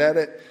really good at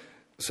it,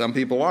 some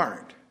people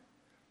aren't.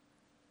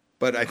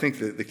 But I think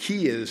the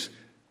key is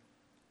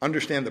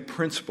understand the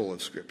principle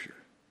of Scripture.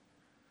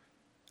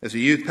 As a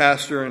youth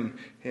pastor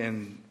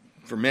and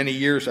for many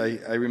years,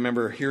 I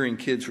remember hearing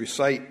kids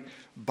recite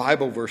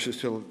Bible verses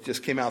till it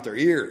just came out their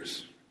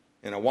ears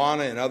in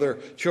Awana and other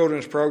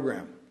children's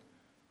program.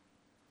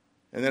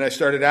 And then I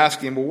started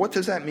asking, well, what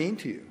does that mean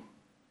to you?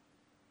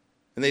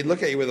 And they'd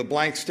look at you with a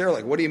blank stare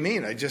like, what do you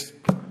mean? I just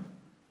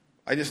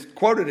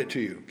quoted it to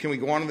you. Can we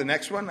go on to the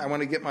next one? I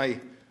want to get my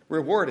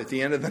reward at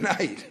the end of the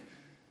night.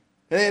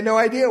 And they had no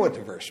idea what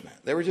the verse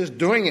meant. They were just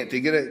doing it to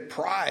get a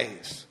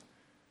prize.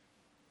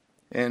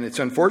 And it's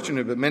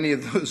unfortunate, but many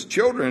of those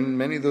children,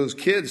 many of those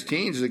kids,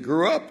 teens that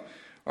grew up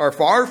are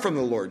far from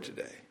the Lord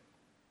today,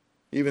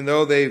 even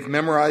though they've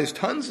memorized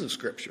tons of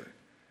Scripture.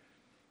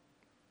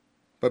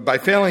 But by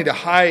failing to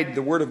hide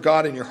the Word of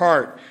God in your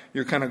heart,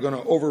 you're kind of going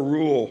to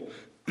overrule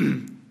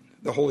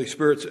the Holy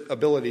Spirit's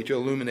ability to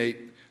illuminate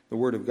the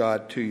Word of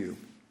God to you.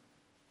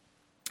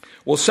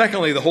 Well,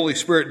 secondly, the Holy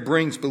Spirit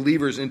brings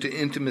believers into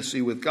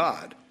intimacy with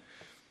God.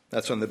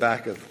 That's on the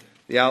back of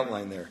the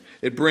outline there.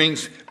 It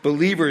brings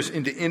believers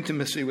into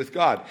intimacy with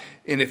God.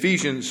 In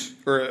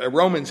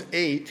Romans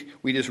 8,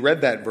 we just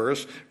read that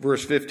verse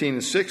 15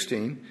 and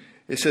 16.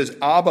 It says,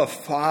 Abba,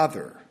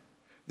 Father.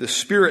 The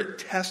Spirit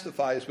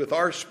testifies with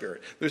our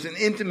spirit. There's an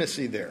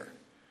intimacy there.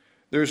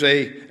 There's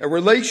a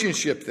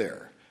relationship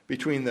there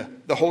between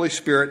the Holy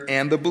Spirit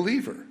and the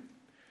believer.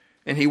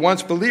 And he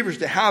wants believers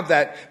to have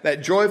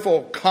that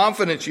joyful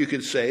confidence, you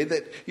could say,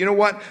 that, you know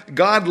what?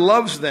 God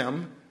loves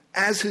them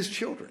as his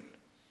children.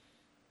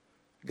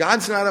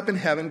 God's not up in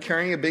heaven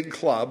carrying a big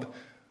club,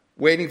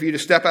 waiting for you to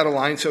step out of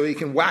line so he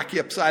can whack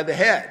you upside the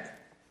head.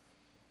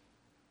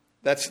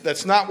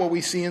 That's not what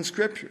we see in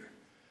Scripture,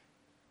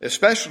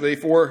 especially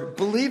for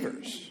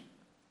believers.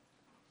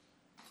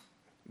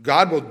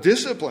 God will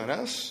discipline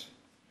us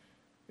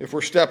if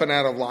we're stepping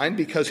out of line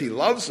because he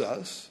loves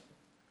us.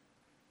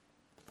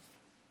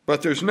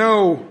 But there's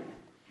no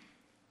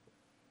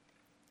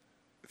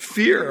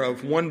fear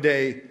of one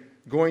day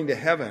going to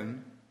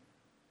heaven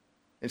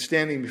and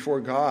standing before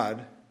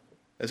God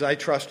as I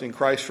trust in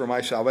Christ for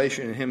my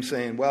salvation and him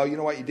saying, well, you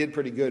know what, you did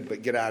pretty good,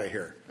 but get out of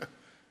here.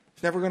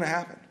 It's never going to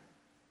happen.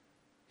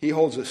 He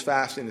holds us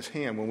fast in his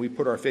hand when we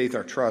put our faith,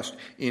 our trust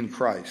in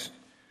Christ.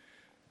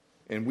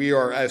 And we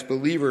are, as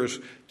believers,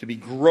 to be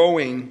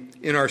growing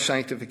in our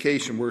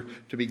sanctification. We're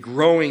to be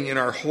growing in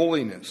our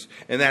holiness.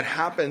 And that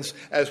happens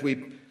as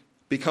we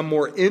become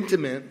more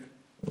intimate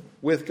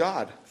with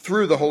God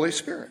through the Holy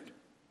Spirit.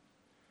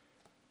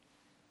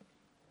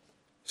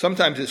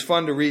 Sometimes it's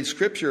fun to read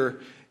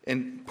Scripture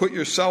and put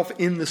yourself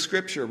in the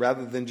Scripture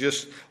rather than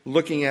just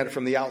looking at it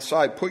from the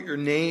outside. Put your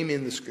name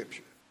in the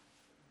Scripture.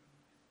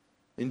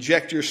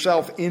 Inject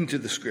yourself into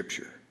the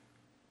Scripture.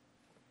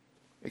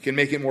 It can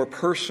make it more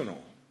personal.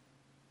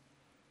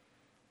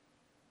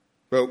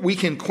 But we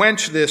can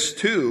quench this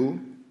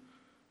too,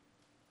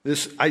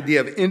 this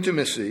idea of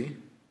intimacy,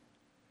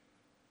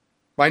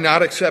 by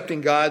not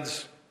accepting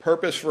God's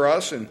purpose for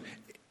us in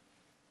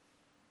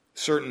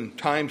certain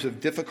times of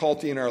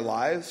difficulty in our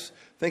lives.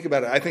 Think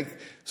about it. I think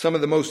some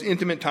of the most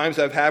intimate times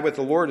I've had with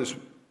the Lord has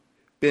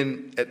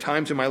been at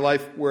times in my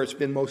life where it's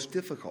been most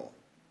difficult.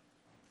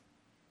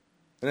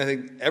 And I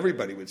think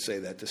everybody would say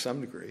that to some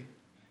degree.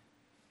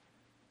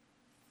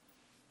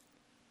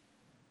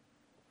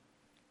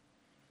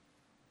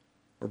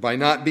 Or by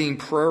not being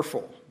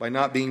prayerful, by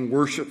not being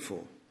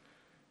worshipful,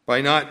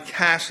 by not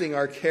casting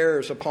our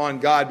cares upon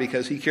God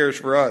because he cares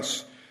for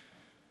us,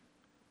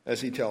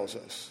 as he tells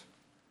us,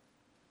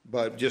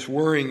 but just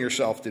worrying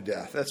yourself to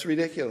death. That's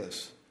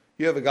ridiculous.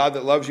 You have a God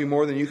that loves you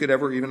more than you could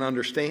ever even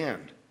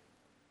understand.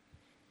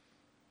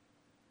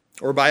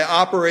 Or by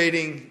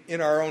operating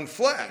in our own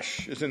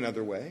flesh is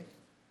another way.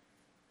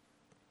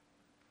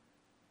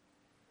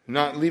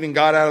 Not leaving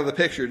God out of the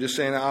picture, just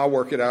saying, I'll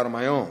work it out on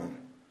my own.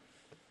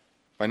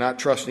 By not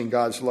trusting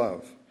God's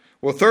love.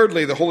 Well,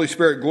 thirdly, the Holy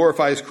Spirit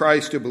glorifies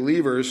Christ to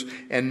believers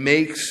and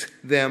makes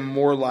them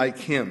more like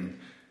him.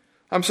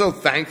 I'm so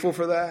thankful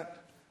for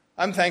that.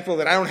 I'm thankful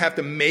that I don't have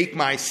to make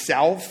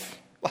myself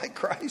like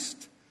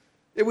Christ.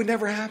 It would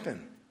never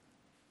happen.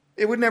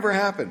 It would never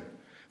happen.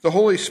 The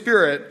Holy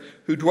Spirit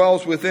who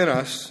dwells within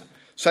us,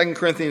 2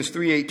 Corinthians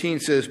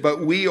 3:18 says, but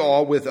we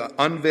all with an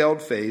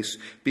unveiled face,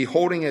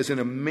 beholding as in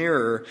a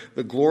mirror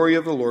the glory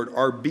of the Lord,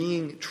 are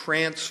being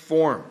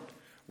transformed.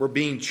 We're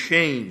being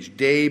changed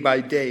day by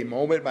day,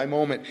 moment by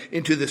moment,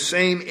 into the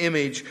same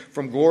image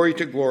from glory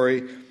to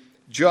glory,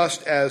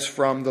 just as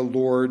from the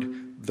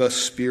Lord the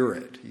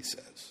Spirit, he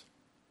says.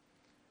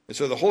 And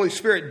so the Holy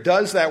Spirit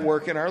does that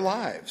work in our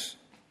lives.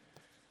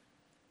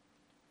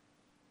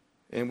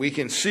 And we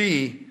can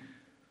see,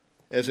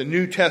 as a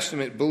New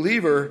Testament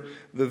believer,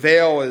 the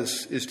veil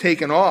is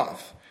taken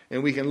off.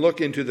 And we can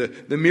look into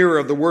the mirror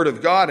of the Word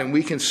of God, and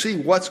we can see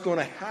what's going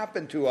to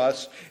happen to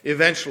us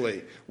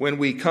eventually when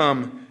we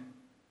come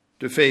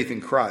to faith in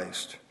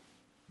Christ.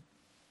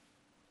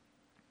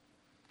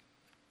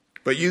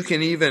 But you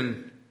can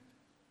even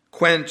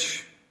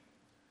quench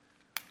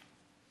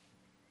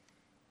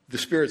the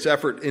Spirit's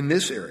effort in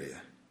this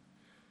area.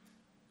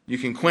 You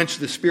can quench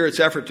the Spirit's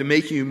effort to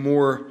make you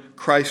more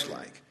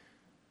Christ-like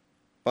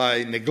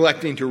by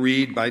neglecting to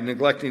read, by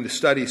neglecting to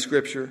study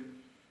Scripture.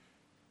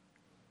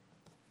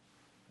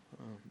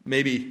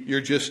 Maybe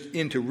you're just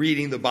into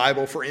reading the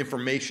Bible for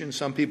information.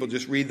 Some people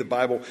just read the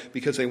Bible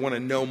because they want to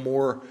know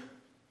more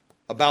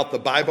about the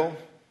Bible,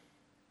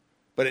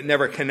 but it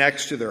never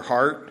connects to their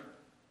heart.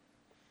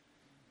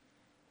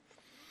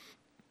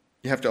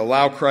 You have to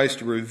allow Christ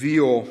to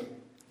reveal,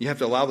 you have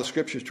to allow the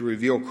Scriptures to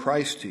reveal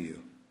Christ to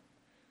you.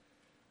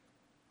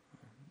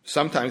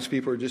 Sometimes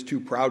people are just too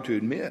proud to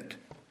admit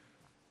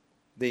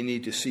they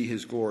need to see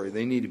His glory.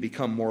 They need to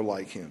become more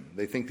like Him.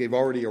 They think they've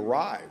already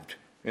arrived,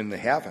 and they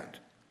haven't.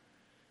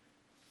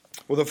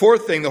 Well, the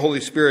fourth thing the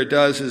Holy Spirit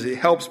does is it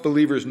helps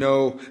believers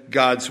know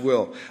God's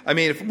will. I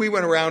mean, if we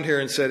went around here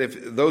and said,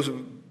 if those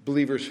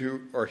believers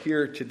who are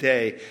here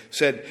today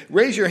said,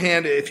 raise your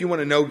hand if you want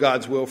to know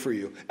God's will for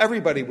you,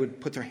 everybody would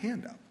put their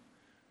hand up.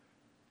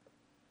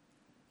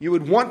 You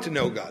would want to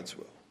know God's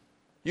will.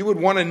 You would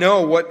want to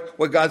know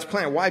what God's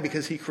plan. Why?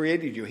 Because He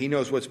created you. He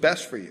knows what's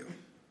best for you.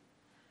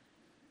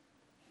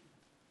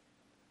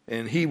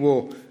 And He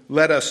will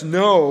let us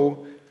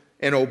know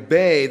and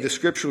obey the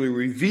scripturally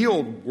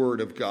revealed Word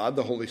of God,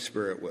 the Holy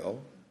Spirit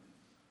will.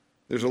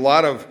 There's a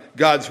lot of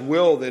God's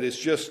will that is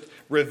just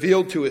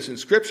revealed to us in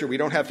Scripture. We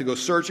don't have to go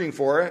searching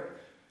for it.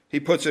 He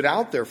puts it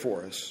out there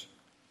for us.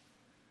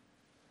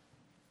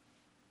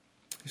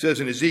 He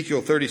says in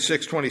Ezekiel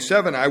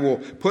 36:27, I will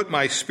put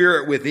my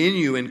Spirit within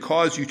you and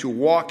cause you to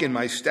walk in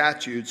my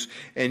statutes,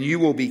 and you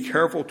will be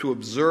careful to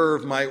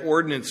observe my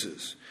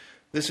ordinances.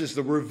 This is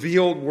the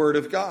revealed Word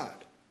of God.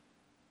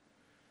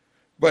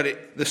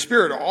 But the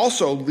Spirit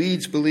also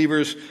leads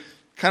believers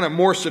kind of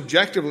more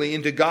subjectively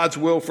into God's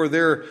will for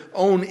their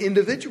own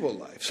individual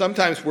life.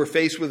 Sometimes we're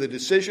faced with a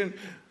decision,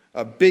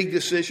 a big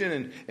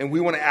decision, and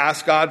we want to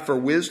ask God for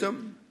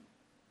wisdom.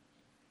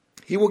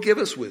 He will give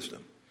us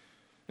wisdom,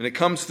 and it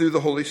comes through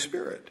the Holy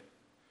Spirit.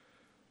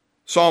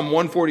 Psalm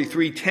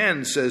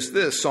 143:10 says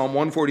this, Psalm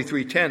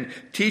 143:10,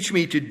 teach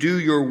me to do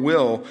your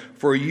will,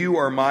 for you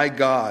are my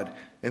God.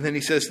 And then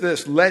he says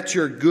this, let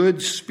your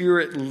good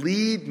Spirit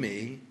lead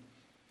me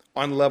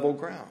on level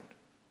ground.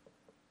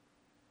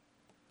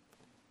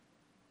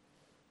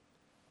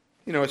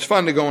 You know, it's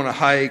fun to go on a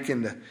hike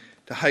and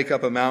to hike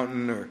up a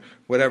mountain or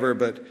whatever,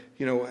 but,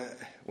 you know,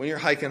 when you're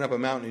hiking up a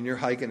mountain and you're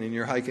hiking and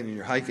you're hiking and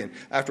you're hiking,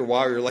 after a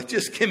while you're like,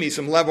 just give me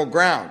some level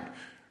ground,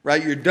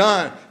 right? You're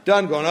done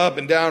going up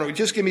and down.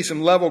 Just give me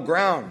some level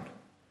ground.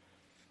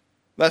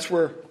 That's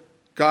where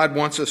God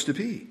wants us to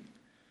be.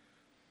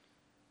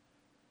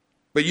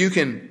 But you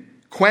can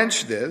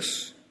quench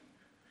this.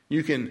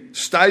 You can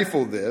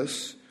stifle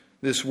this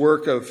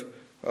work of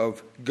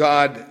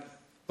God,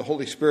 the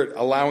Holy Spirit,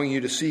 allowing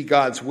you to see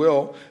God's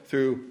will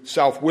through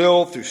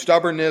self-will, through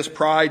stubbornness,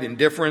 pride,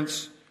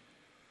 indifference.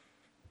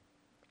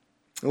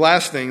 The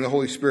last thing the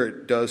Holy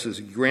Spirit does is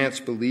He grants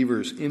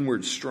believers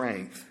inward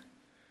strength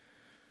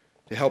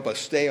to help us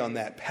stay on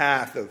that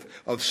path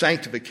of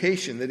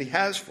sanctification that He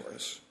has for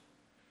us.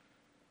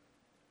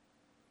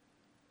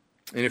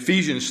 In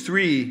Ephesians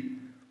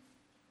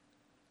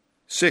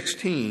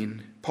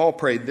 3:16, Paul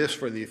prayed this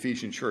for the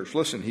Ephesian church.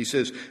 Listen, he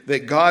says,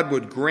 that God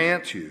would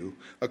grant you,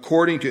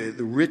 according to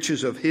the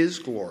riches of His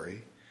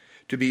glory,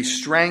 to be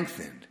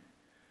strengthened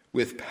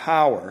with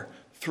power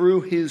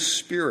through His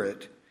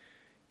Spirit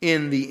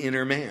in the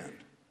inner man.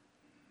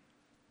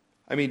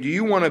 I mean, do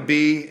you want to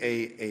be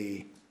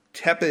a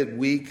tepid,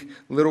 weak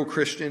little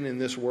Christian in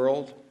this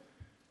world?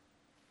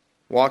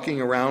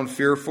 Walking around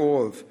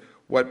fearful of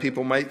what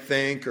people might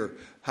think or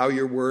how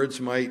your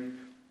words might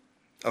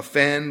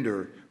offend,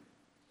 or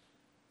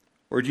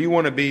do you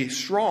want to be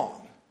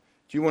strong?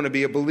 Do you want to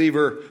be a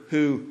believer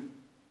who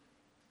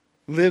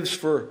lives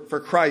for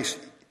Christ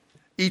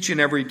each and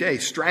every day,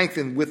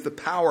 strengthened with the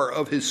power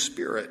of His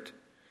Spirit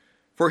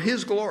for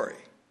His glory?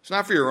 It's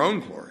not for your own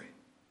glory.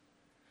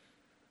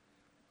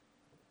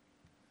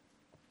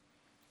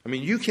 I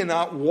mean, you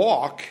cannot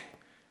walk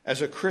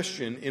as a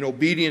Christian in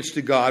obedience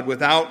to God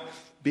without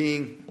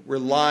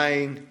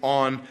relying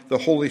on the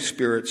Holy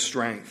Spirit's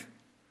strength.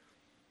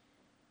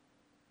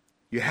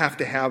 You have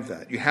to have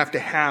that. You have to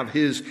have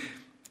His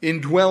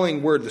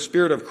indwelling Word, the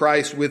Spirit of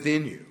Christ,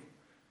 within you.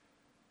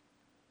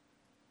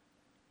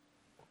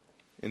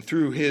 And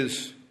through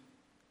His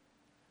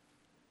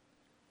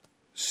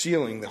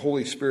sealing, the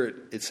Holy Spirit,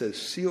 it says,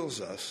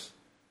 seals us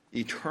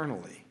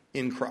eternally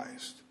in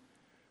Christ.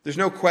 There's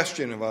no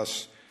question of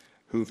us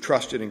who've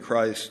trusted in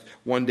Christ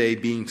one day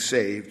being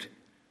saved.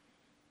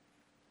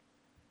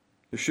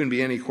 There shouldn't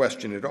be any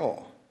question at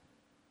all.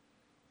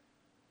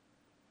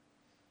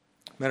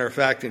 Matter of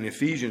fact, in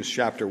Ephesians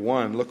chapter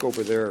 1, look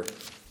over there.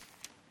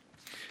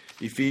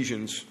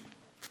 Ephesians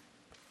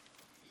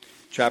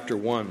chapter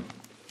 1.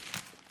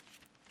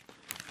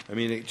 I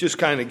mean, it just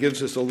kind of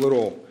gives us a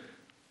little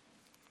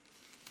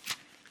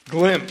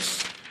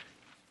glimpse.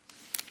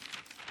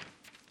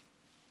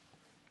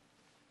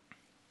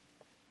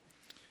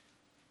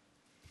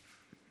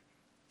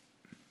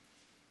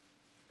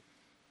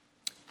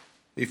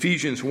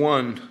 Ephesians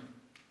 1.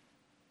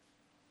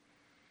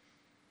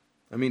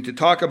 I mean, to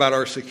talk about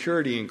our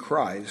security in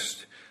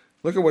Christ,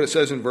 look at what it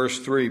says in verse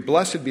 3.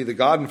 Blessed be the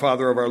God and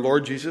Father of our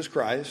Lord Jesus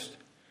Christ,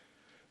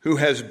 who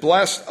has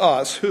blessed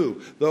us,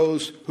 who?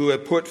 Those who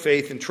have put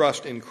faith and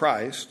trust in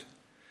Christ,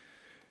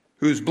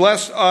 who's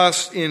blessed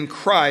us in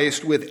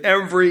Christ with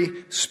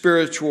every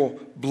spiritual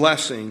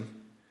blessing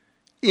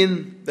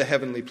in the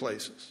heavenly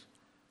places.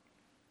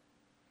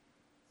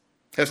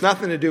 Has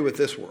nothing to do with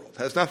this world.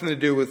 Has nothing to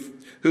do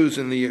with who's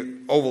in the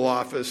Oval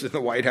Office, in the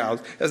White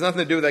House. Has nothing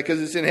to do with that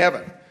because it's in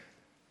heaven.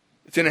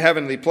 It's in a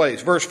heavenly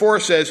place. Verse 4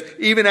 says,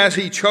 even as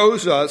he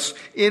chose us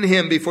in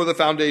him before the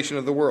foundation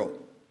of the world,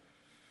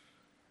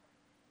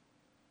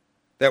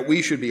 that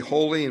we should be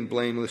holy and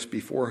blameless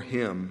before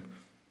him.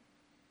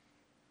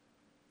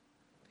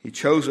 He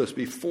chose us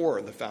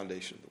before the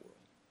foundation of the world.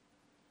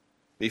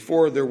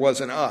 Before there was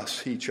an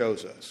us, he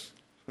chose us.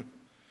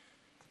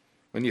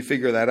 When you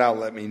figure that out,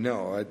 let me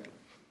know.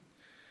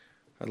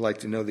 I'd like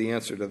to know the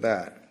answer to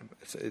that.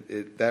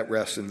 That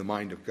rests in the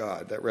mind of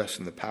God. That rests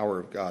in the power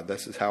of God.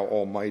 This is how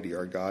almighty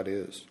our God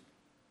is.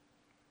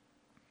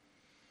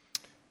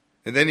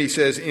 And then he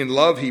says, in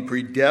love he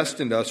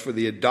predestined us for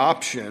the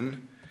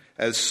adoption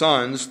as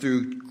sons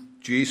through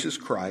Jesus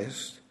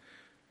Christ.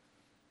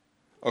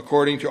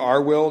 According to our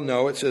will?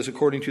 No, it says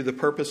according to the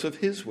purpose of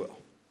his will.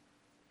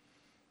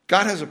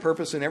 God has a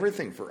purpose in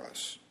everything for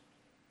us.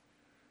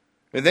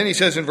 And then he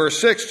says in verse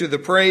 6, to the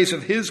praise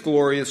of his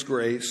glorious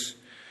grace,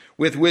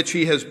 with which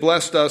he has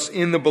blessed us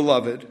in the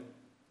beloved.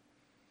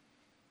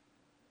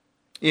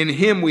 In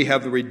him we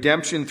have the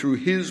redemption through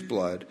his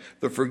blood,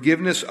 the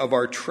forgiveness of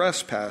our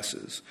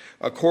trespasses,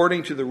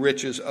 according to the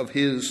riches of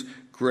his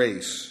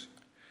grace.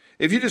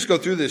 If you just go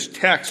through this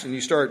text and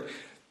you start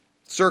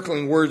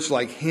circling words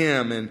like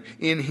him and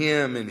in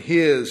him and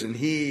his and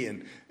he,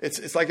 and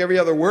it's like every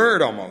other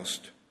word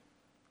almost.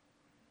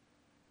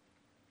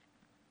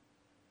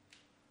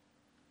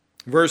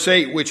 Verse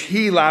 8, which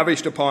he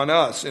lavished upon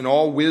us in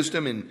all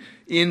wisdom and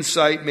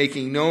insight,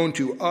 making known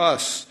to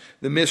us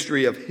the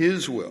mystery of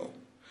his will,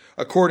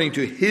 according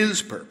to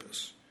his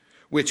purpose,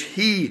 which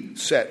he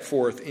set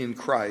forth in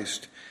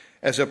Christ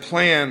as a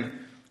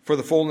plan for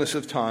the fullness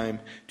of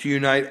time, to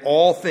unite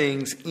all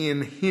things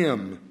in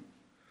him,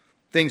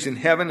 things in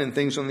heaven and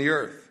things on the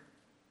earth.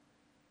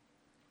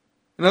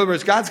 In other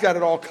words, God's got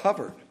it all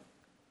covered,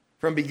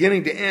 from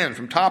beginning to end,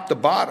 from top to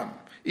bottom,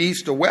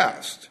 east to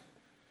west.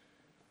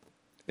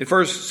 It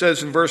first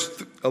says in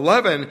verse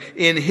 11,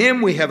 in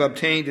him we have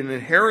obtained an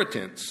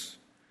inheritance,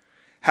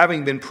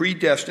 having been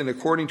predestined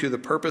according to the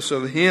purpose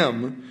of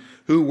him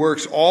who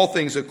works all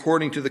things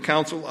according to the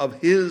counsel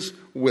of his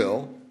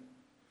will.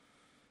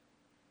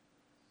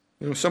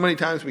 You know, so many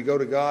times we go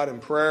to God in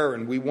prayer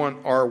and we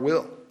want our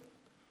will.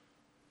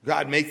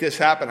 God, make this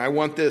happen. I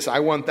want this. I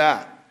want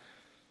that.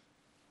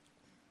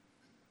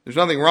 There's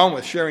nothing wrong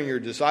with sharing your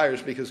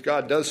desires because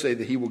God does say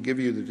that he will give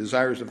you the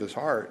desires of his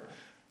heart.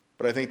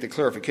 But I think the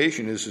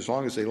clarification is as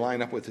long as they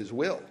line up with his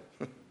will.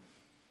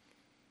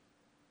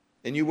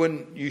 And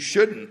you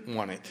shouldn't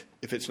want it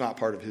if it's not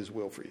part of his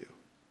will for you.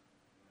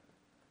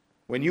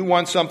 When you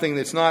want something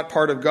that's not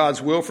part of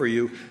God's will for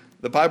you,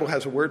 the Bible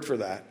has a word for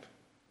that.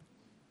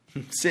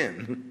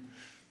 Sin.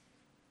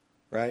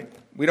 Right?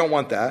 We don't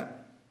want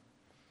that.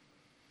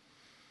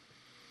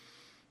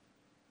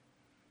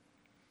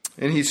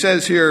 And he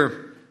says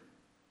here,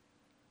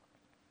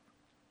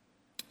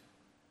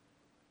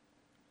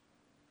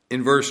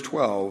 in verse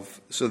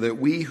 12, so that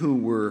we who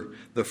were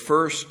the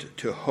first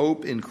to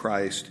hope in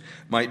Christ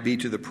might be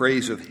to the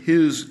praise of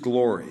his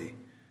glory.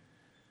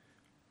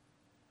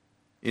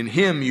 In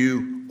him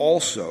you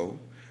also,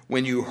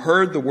 when you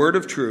heard the word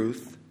of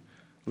truth,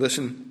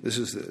 listen, this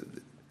is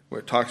where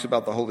it talks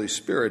about the Holy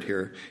Spirit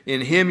here. In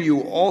him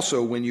you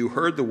also, when you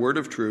heard the word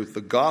of truth,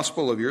 the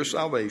gospel of your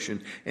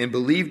salvation, and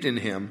believed in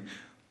him,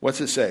 what's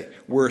it say?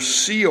 Were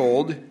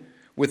sealed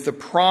with the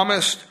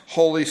promised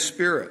Holy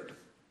Spirit.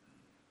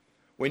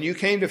 When you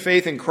came to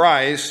faith in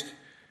Christ,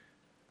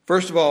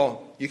 first of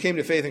all, you came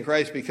to faith in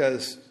Christ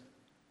because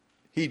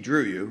he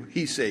drew you.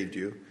 He saved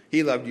you.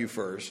 He loved you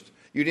first.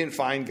 You didn't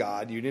find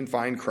God. You didn't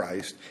find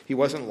Christ. He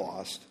wasn't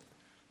lost.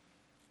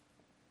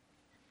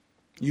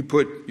 You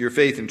put your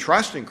faith and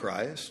trust in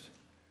Christ.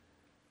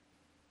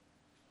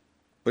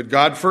 But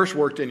God first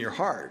worked in your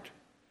heart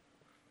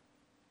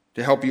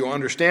to help you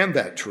understand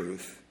that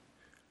truth.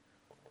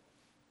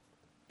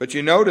 But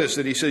you notice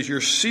that he says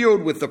you're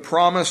sealed with the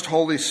promised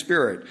Holy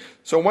Spirit.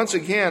 So once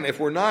again, if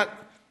we're not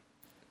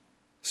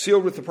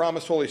sealed with the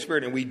promised Holy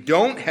Spirit and we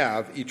don't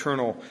have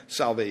eternal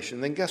salvation,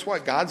 then guess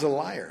what? God's a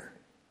liar.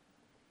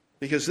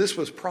 Because this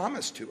was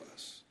promised to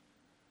us.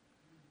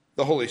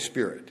 The Holy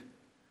Spirit.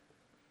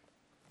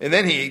 And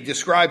then he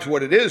describes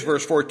what it is,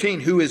 verse 14,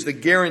 who is the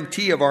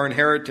guarantee of our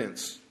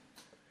inheritance.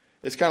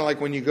 It's kind of like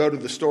when you go to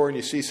the store and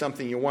you see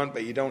something you want,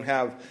 but you don't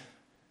have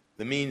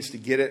the means to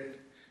get it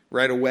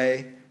right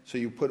away. So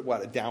you put,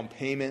 a down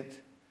payment,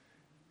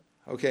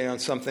 on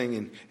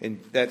something,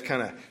 and that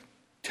kind of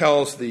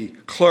tells the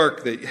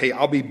clerk that, hey,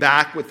 I'll be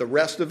back with the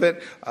rest of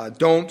it.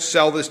 Don't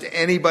sell this to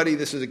anybody.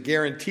 This is a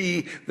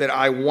guarantee that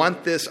I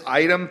want this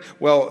item.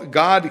 Well,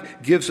 God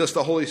gives us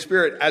the Holy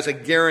Spirit as a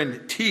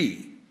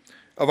guarantee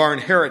of our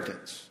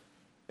inheritance.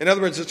 In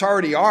other words, it's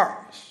already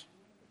ours.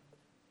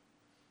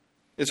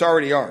 It's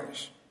already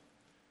ours.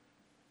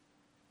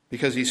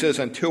 Because he says,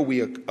 until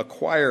we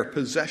acquire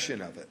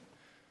possession of it,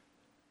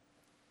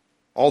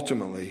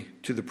 ultimately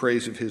to the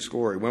praise of his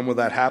glory. When will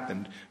that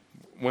happen?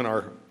 When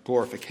our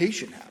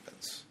glorification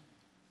happens.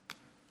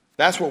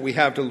 That's what we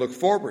have to look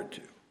forward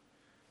to.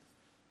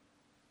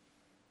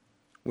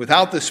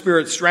 Without the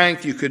Spirit's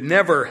strength, you could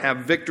never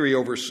have victory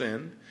over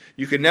sin.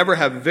 You could never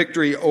have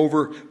victory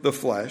over the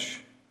flesh.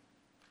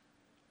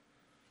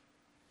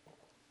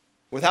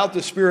 Without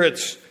the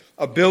Spirit's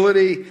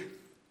ability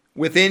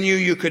within you,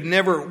 you could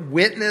never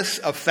witness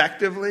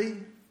effectively.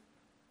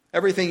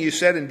 Everything you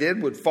said and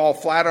did would fall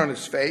flat on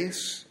its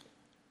face.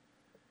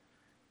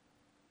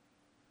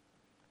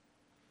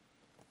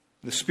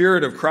 The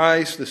Spirit of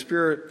Christ,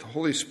 the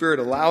Holy Spirit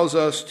allows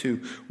us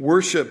to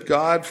worship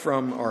God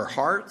from our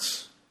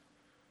hearts.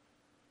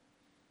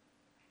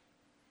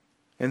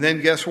 And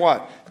then guess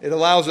what? It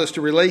allows us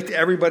to relate to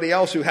everybody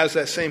else who has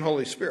that same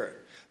Holy Spirit.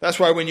 That's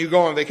why when you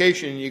go on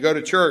vacation and you go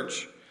to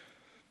church,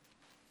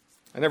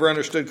 I never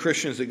understood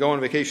Christians that go on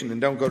vacation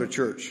and don't go to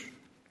church.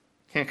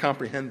 Can't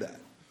comprehend that.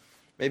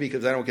 Maybe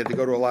because I don't get to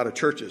go to a lot of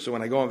churches. So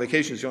when I go on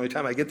vacation, it's the only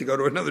time I get to go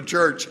to another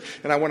church.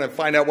 And I want to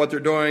find out what they're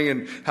doing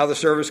and how the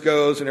service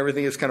goes and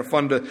everything. It's kind of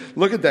fun to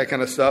look at that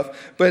kind of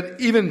stuff. But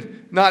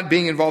even not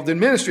being involved in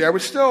ministry, I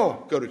would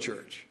still go to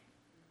church.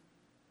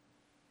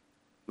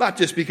 Not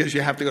just because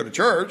you have to go to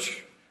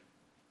church,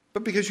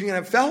 but because you can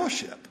have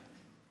fellowship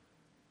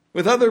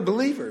with other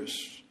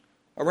believers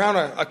around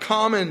a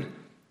common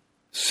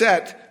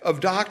set of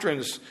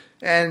doctrines.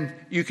 And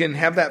you can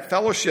have that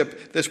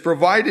fellowship that's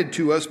provided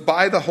to us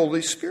by the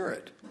Holy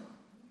Spirit.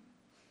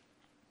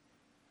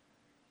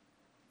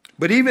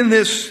 But even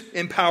this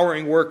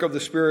empowering work of the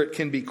Spirit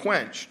can be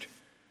quenched.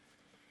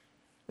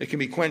 It can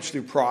be quenched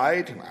through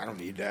pride. I don't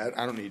need that.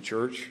 I don't need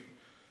church.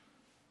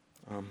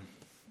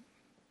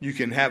 You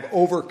can have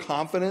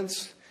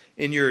overconfidence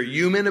in your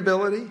human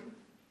ability.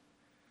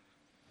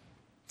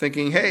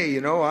 Thinking, hey,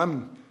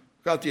 I'm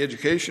got the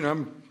education.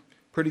 I'm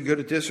pretty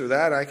good at this or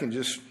that. I can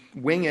just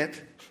wing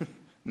it.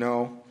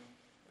 No.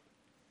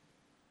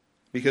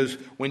 Because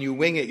when you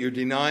wing it, you're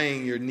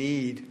denying your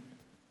need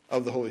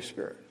of the Holy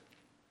Spirit.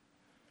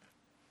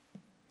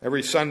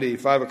 Every Sunday,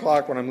 5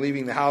 o'clock, when I'm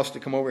leaving the house to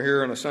come over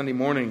here on a Sunday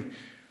morning,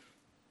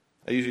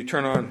 I usually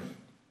turn on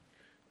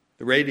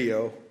the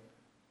radio.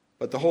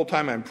 But the whole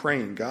time I'm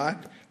praying,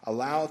 God,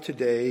 allow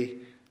today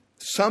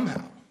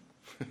somehow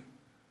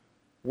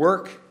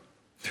work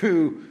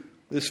through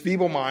this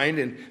feeble mind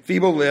and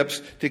feeble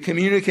lips to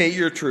communicate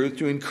your truth,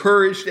 to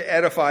encourage, to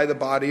edify the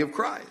body of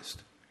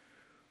Christ.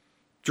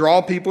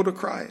 Draw people to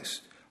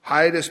Christ.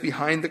 Hide us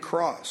behind the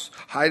cross.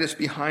 Hide us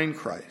behind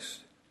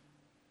Christ.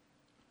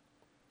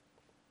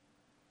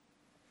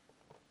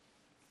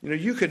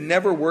 You could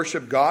never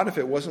worship God if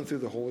it wasn't through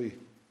the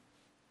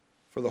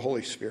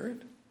Holy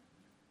Spirit.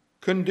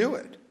 Couldn't do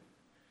it.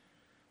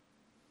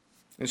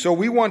 And so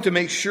we want to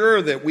make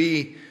sure that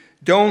we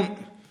don't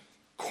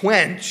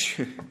quench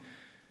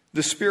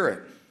the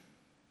Spirit.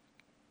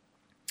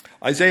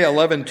 Isaiah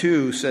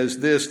 11:2 says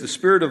this, the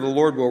Spirit of the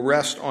Lord will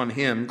rest on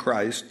him,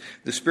 Christ,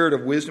 the Spirit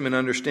of wisdom and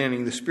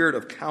understanding, the Spirit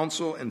of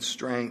counsel and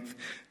strength,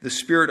 the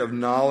Spirit of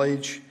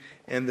knowledge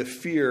and the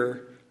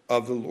fear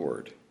of the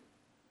Lord.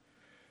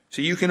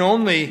 So you can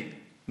only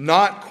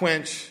not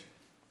quench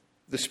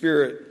the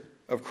Spirit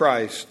of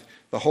Christ,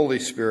 the Holy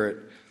Spirit,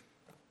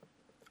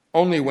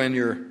 only when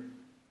you're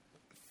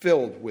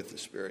filled with the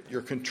Spirit.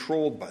 You're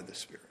controlled by the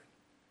Spirit.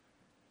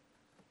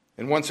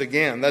 And once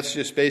again, that's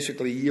just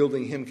basically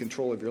yielding him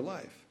control of your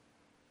life.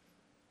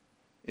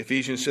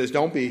 Ephesians says,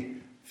 don't be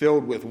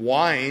filled with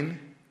wine,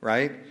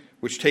 right,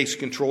 which takes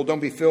control.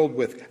 Don't be filled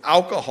with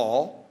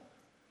alcohol,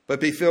 but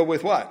be filled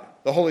with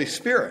what? The Holy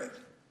Spirit.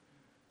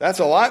 That's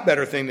a lot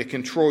better thing to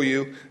control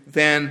you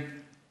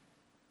than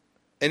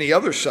any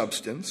other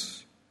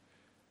substance.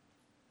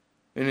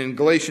 And in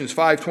Galatians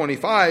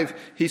 5:25,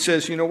 he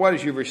says, you know what,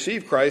 as you've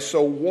received Christ,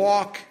 so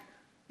walk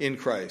in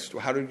Christ.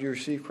 Well, how did you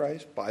receive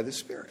Christ? By the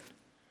Spirit.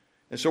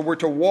 And so we're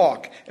to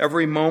walk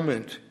every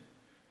moment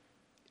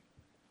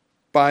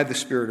by the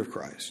Spirit of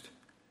Christ.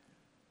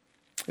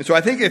 And so I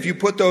think if you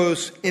put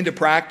those into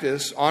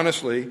practice,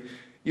 honestly,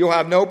 you'll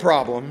have no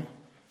problem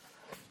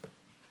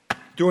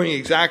doing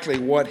exactly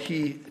what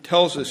he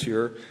tells us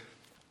here.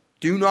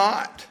 Do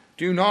not,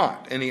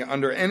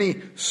 under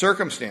any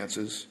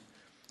circumstances,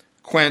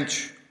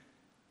 quench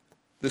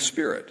the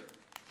Spirit.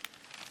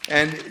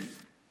 And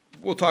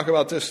we'll talk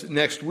about this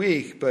next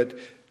week, but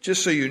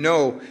just so you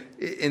know,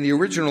 in the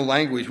original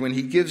language, when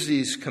he gives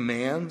these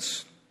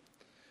commands,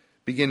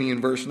 beginning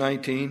in verse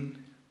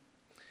 19,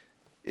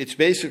 it's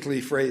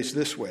basically phrased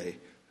this way.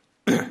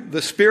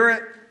 The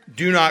Spirit,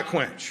 do not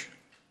quench.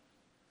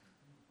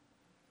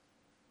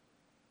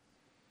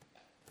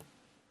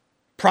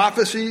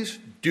 Prophecies,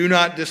 do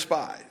not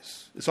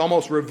despise. It's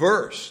almost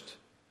reversed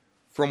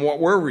from what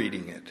we're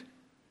reading it.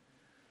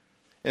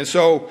 And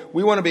so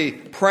we want to be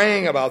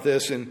praying about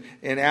this and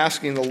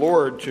asking the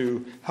Lord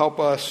to help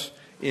us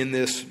in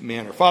this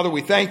manner. Father,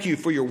 we thank you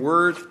for your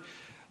word.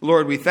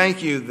 Lord, we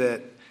thank you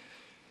that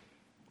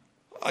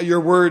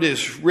your word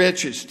is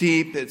rich, it's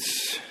deep,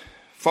 it's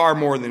far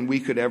more than we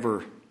could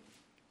ever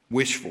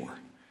wish for.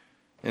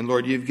 And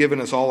Lord, you've given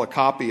us all a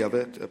copy of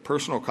it, a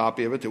personal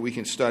copy of it that we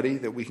can study,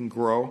 that we can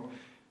grow.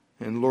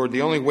 And Lord,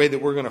 the only way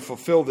that we're going to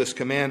fulfill this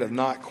command of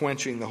not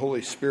quenching the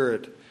Holy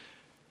Spirit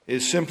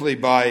is simply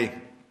by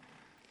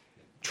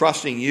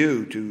trusting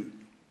you to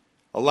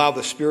allow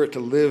the Spirit to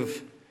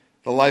live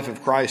the life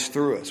of Christ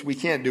through us. We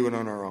can't do it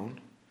on our own.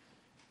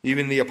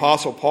 Even the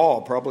Apostle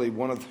Paul, probably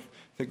one of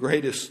the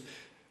greatest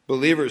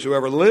believers who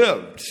ever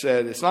lived,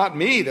 said, it's not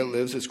me that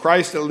lives, it's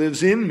Christ that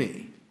lives in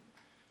me.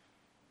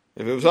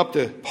 If it was up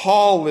to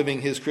Paul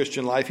living his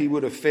Christian life, he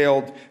would have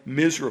failed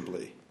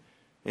miserably.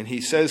 And he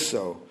says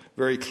so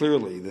very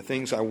clearly. The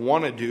things I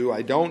want to do,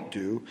 I don't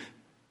do.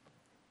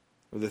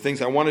 Or the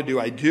things I want to do,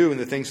 I do. And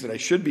the things that I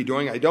should be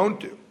doing, I don't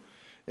do.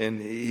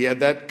 And he had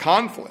that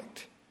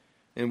conflict.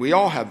 And we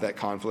all have that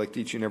conflict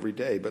each and every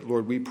day. But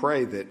Lord, we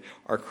pray that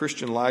our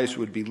Christian lives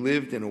would be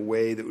lived in a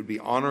way that would be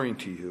honoring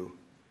to you.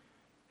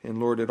 And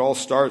Lord, it all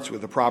starts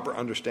with a proper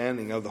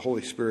understanding of the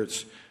Holy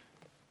Spirit's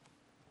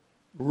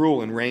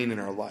rule and reign in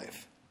our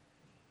life.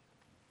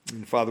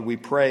 And Father, we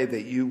pray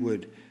that you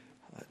would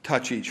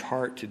touch each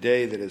heart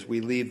today, that as we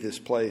leave this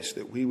place,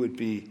 that we would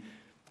be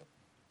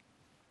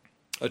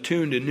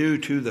attuned anew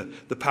to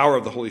the power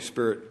of the Holy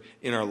Spirit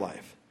in our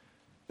life.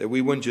 That we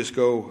wouldn't just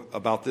go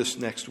about this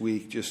next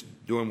week just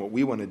doing what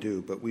we want to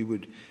do, but we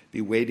would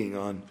be waiting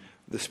on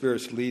the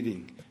Spirit's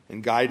leading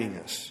and guiding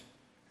us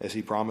as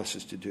he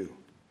promises to do.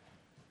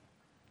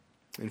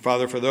 And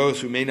Father, for those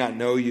who may not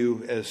know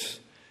you as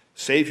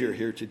Savior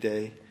here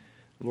today,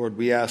 Lord,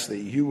 we ask that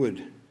you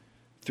would,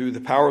 through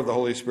the power of the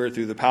Holy Spirit,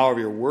 through the power of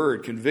your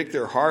word, convict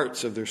their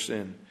hearts of their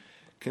sin.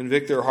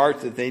 Convict their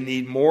hearts that they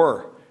need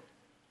more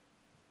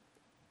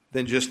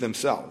than just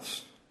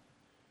themselves.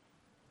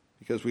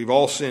 Because we've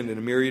all sinned in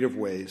a myriad of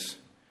ways,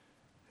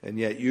 and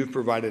yet you've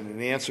provided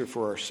an answer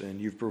for our sin.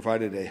 You've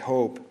provided a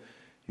hope.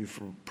 You've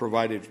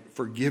provided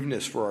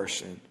forgiveness for our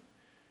sin.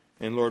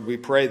 And Lord, we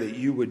pray that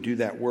you would do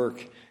that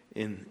work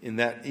in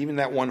that, even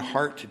that one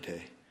heart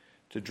today,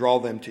 to draw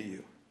them to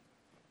you,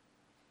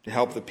 to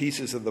help the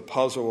pieces of the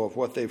puzzle of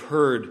what they've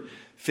heard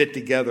fit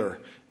together.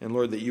 And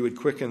Lord, that you would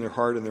quicken their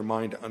heart and their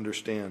mind to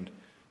understand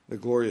the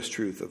glorious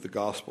truth of the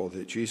gospel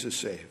that Jesus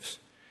saves.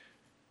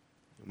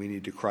 We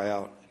need to cry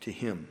out to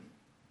him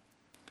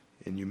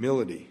in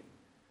humility,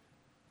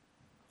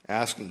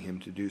 asking him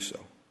to do so.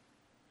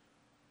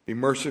 Be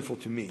merciful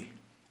to me,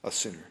 a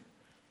sinner.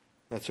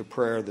 That's a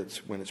prayer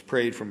that's, when it's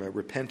prayed from a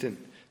repentant,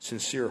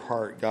 sincere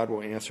heart, God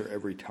will answer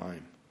every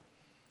time.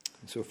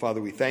 And so,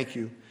 Father, we thank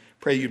you.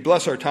 Pray you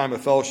bless our time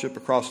of fellowship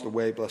across the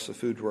way. Bless the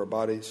food to our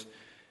bodies.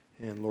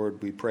 And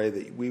Lord, we pray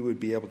that we would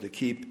be able to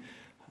keep,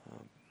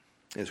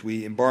 as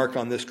we embark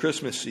on this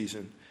Christmas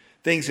season,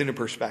 things into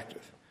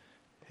perspective.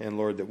 And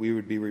Lord, that we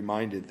would be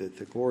reminded that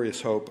the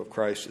glorious hope of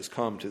Christ has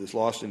come to this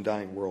lost and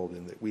dying world,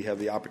 and that we have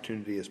the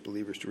opportunity as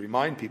believers to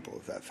remind people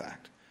of that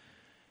fact.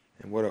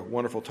 And what a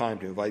wonderful time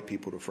to invite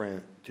people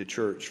to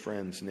church,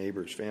 friends,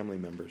 neighbors, family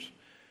members,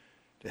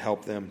 to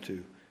help them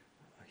to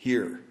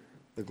hear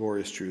the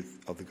glorious truth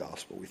of the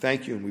gospel. We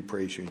thank you and we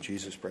praise you in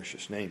Jesus'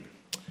 precious name.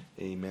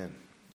 Amen.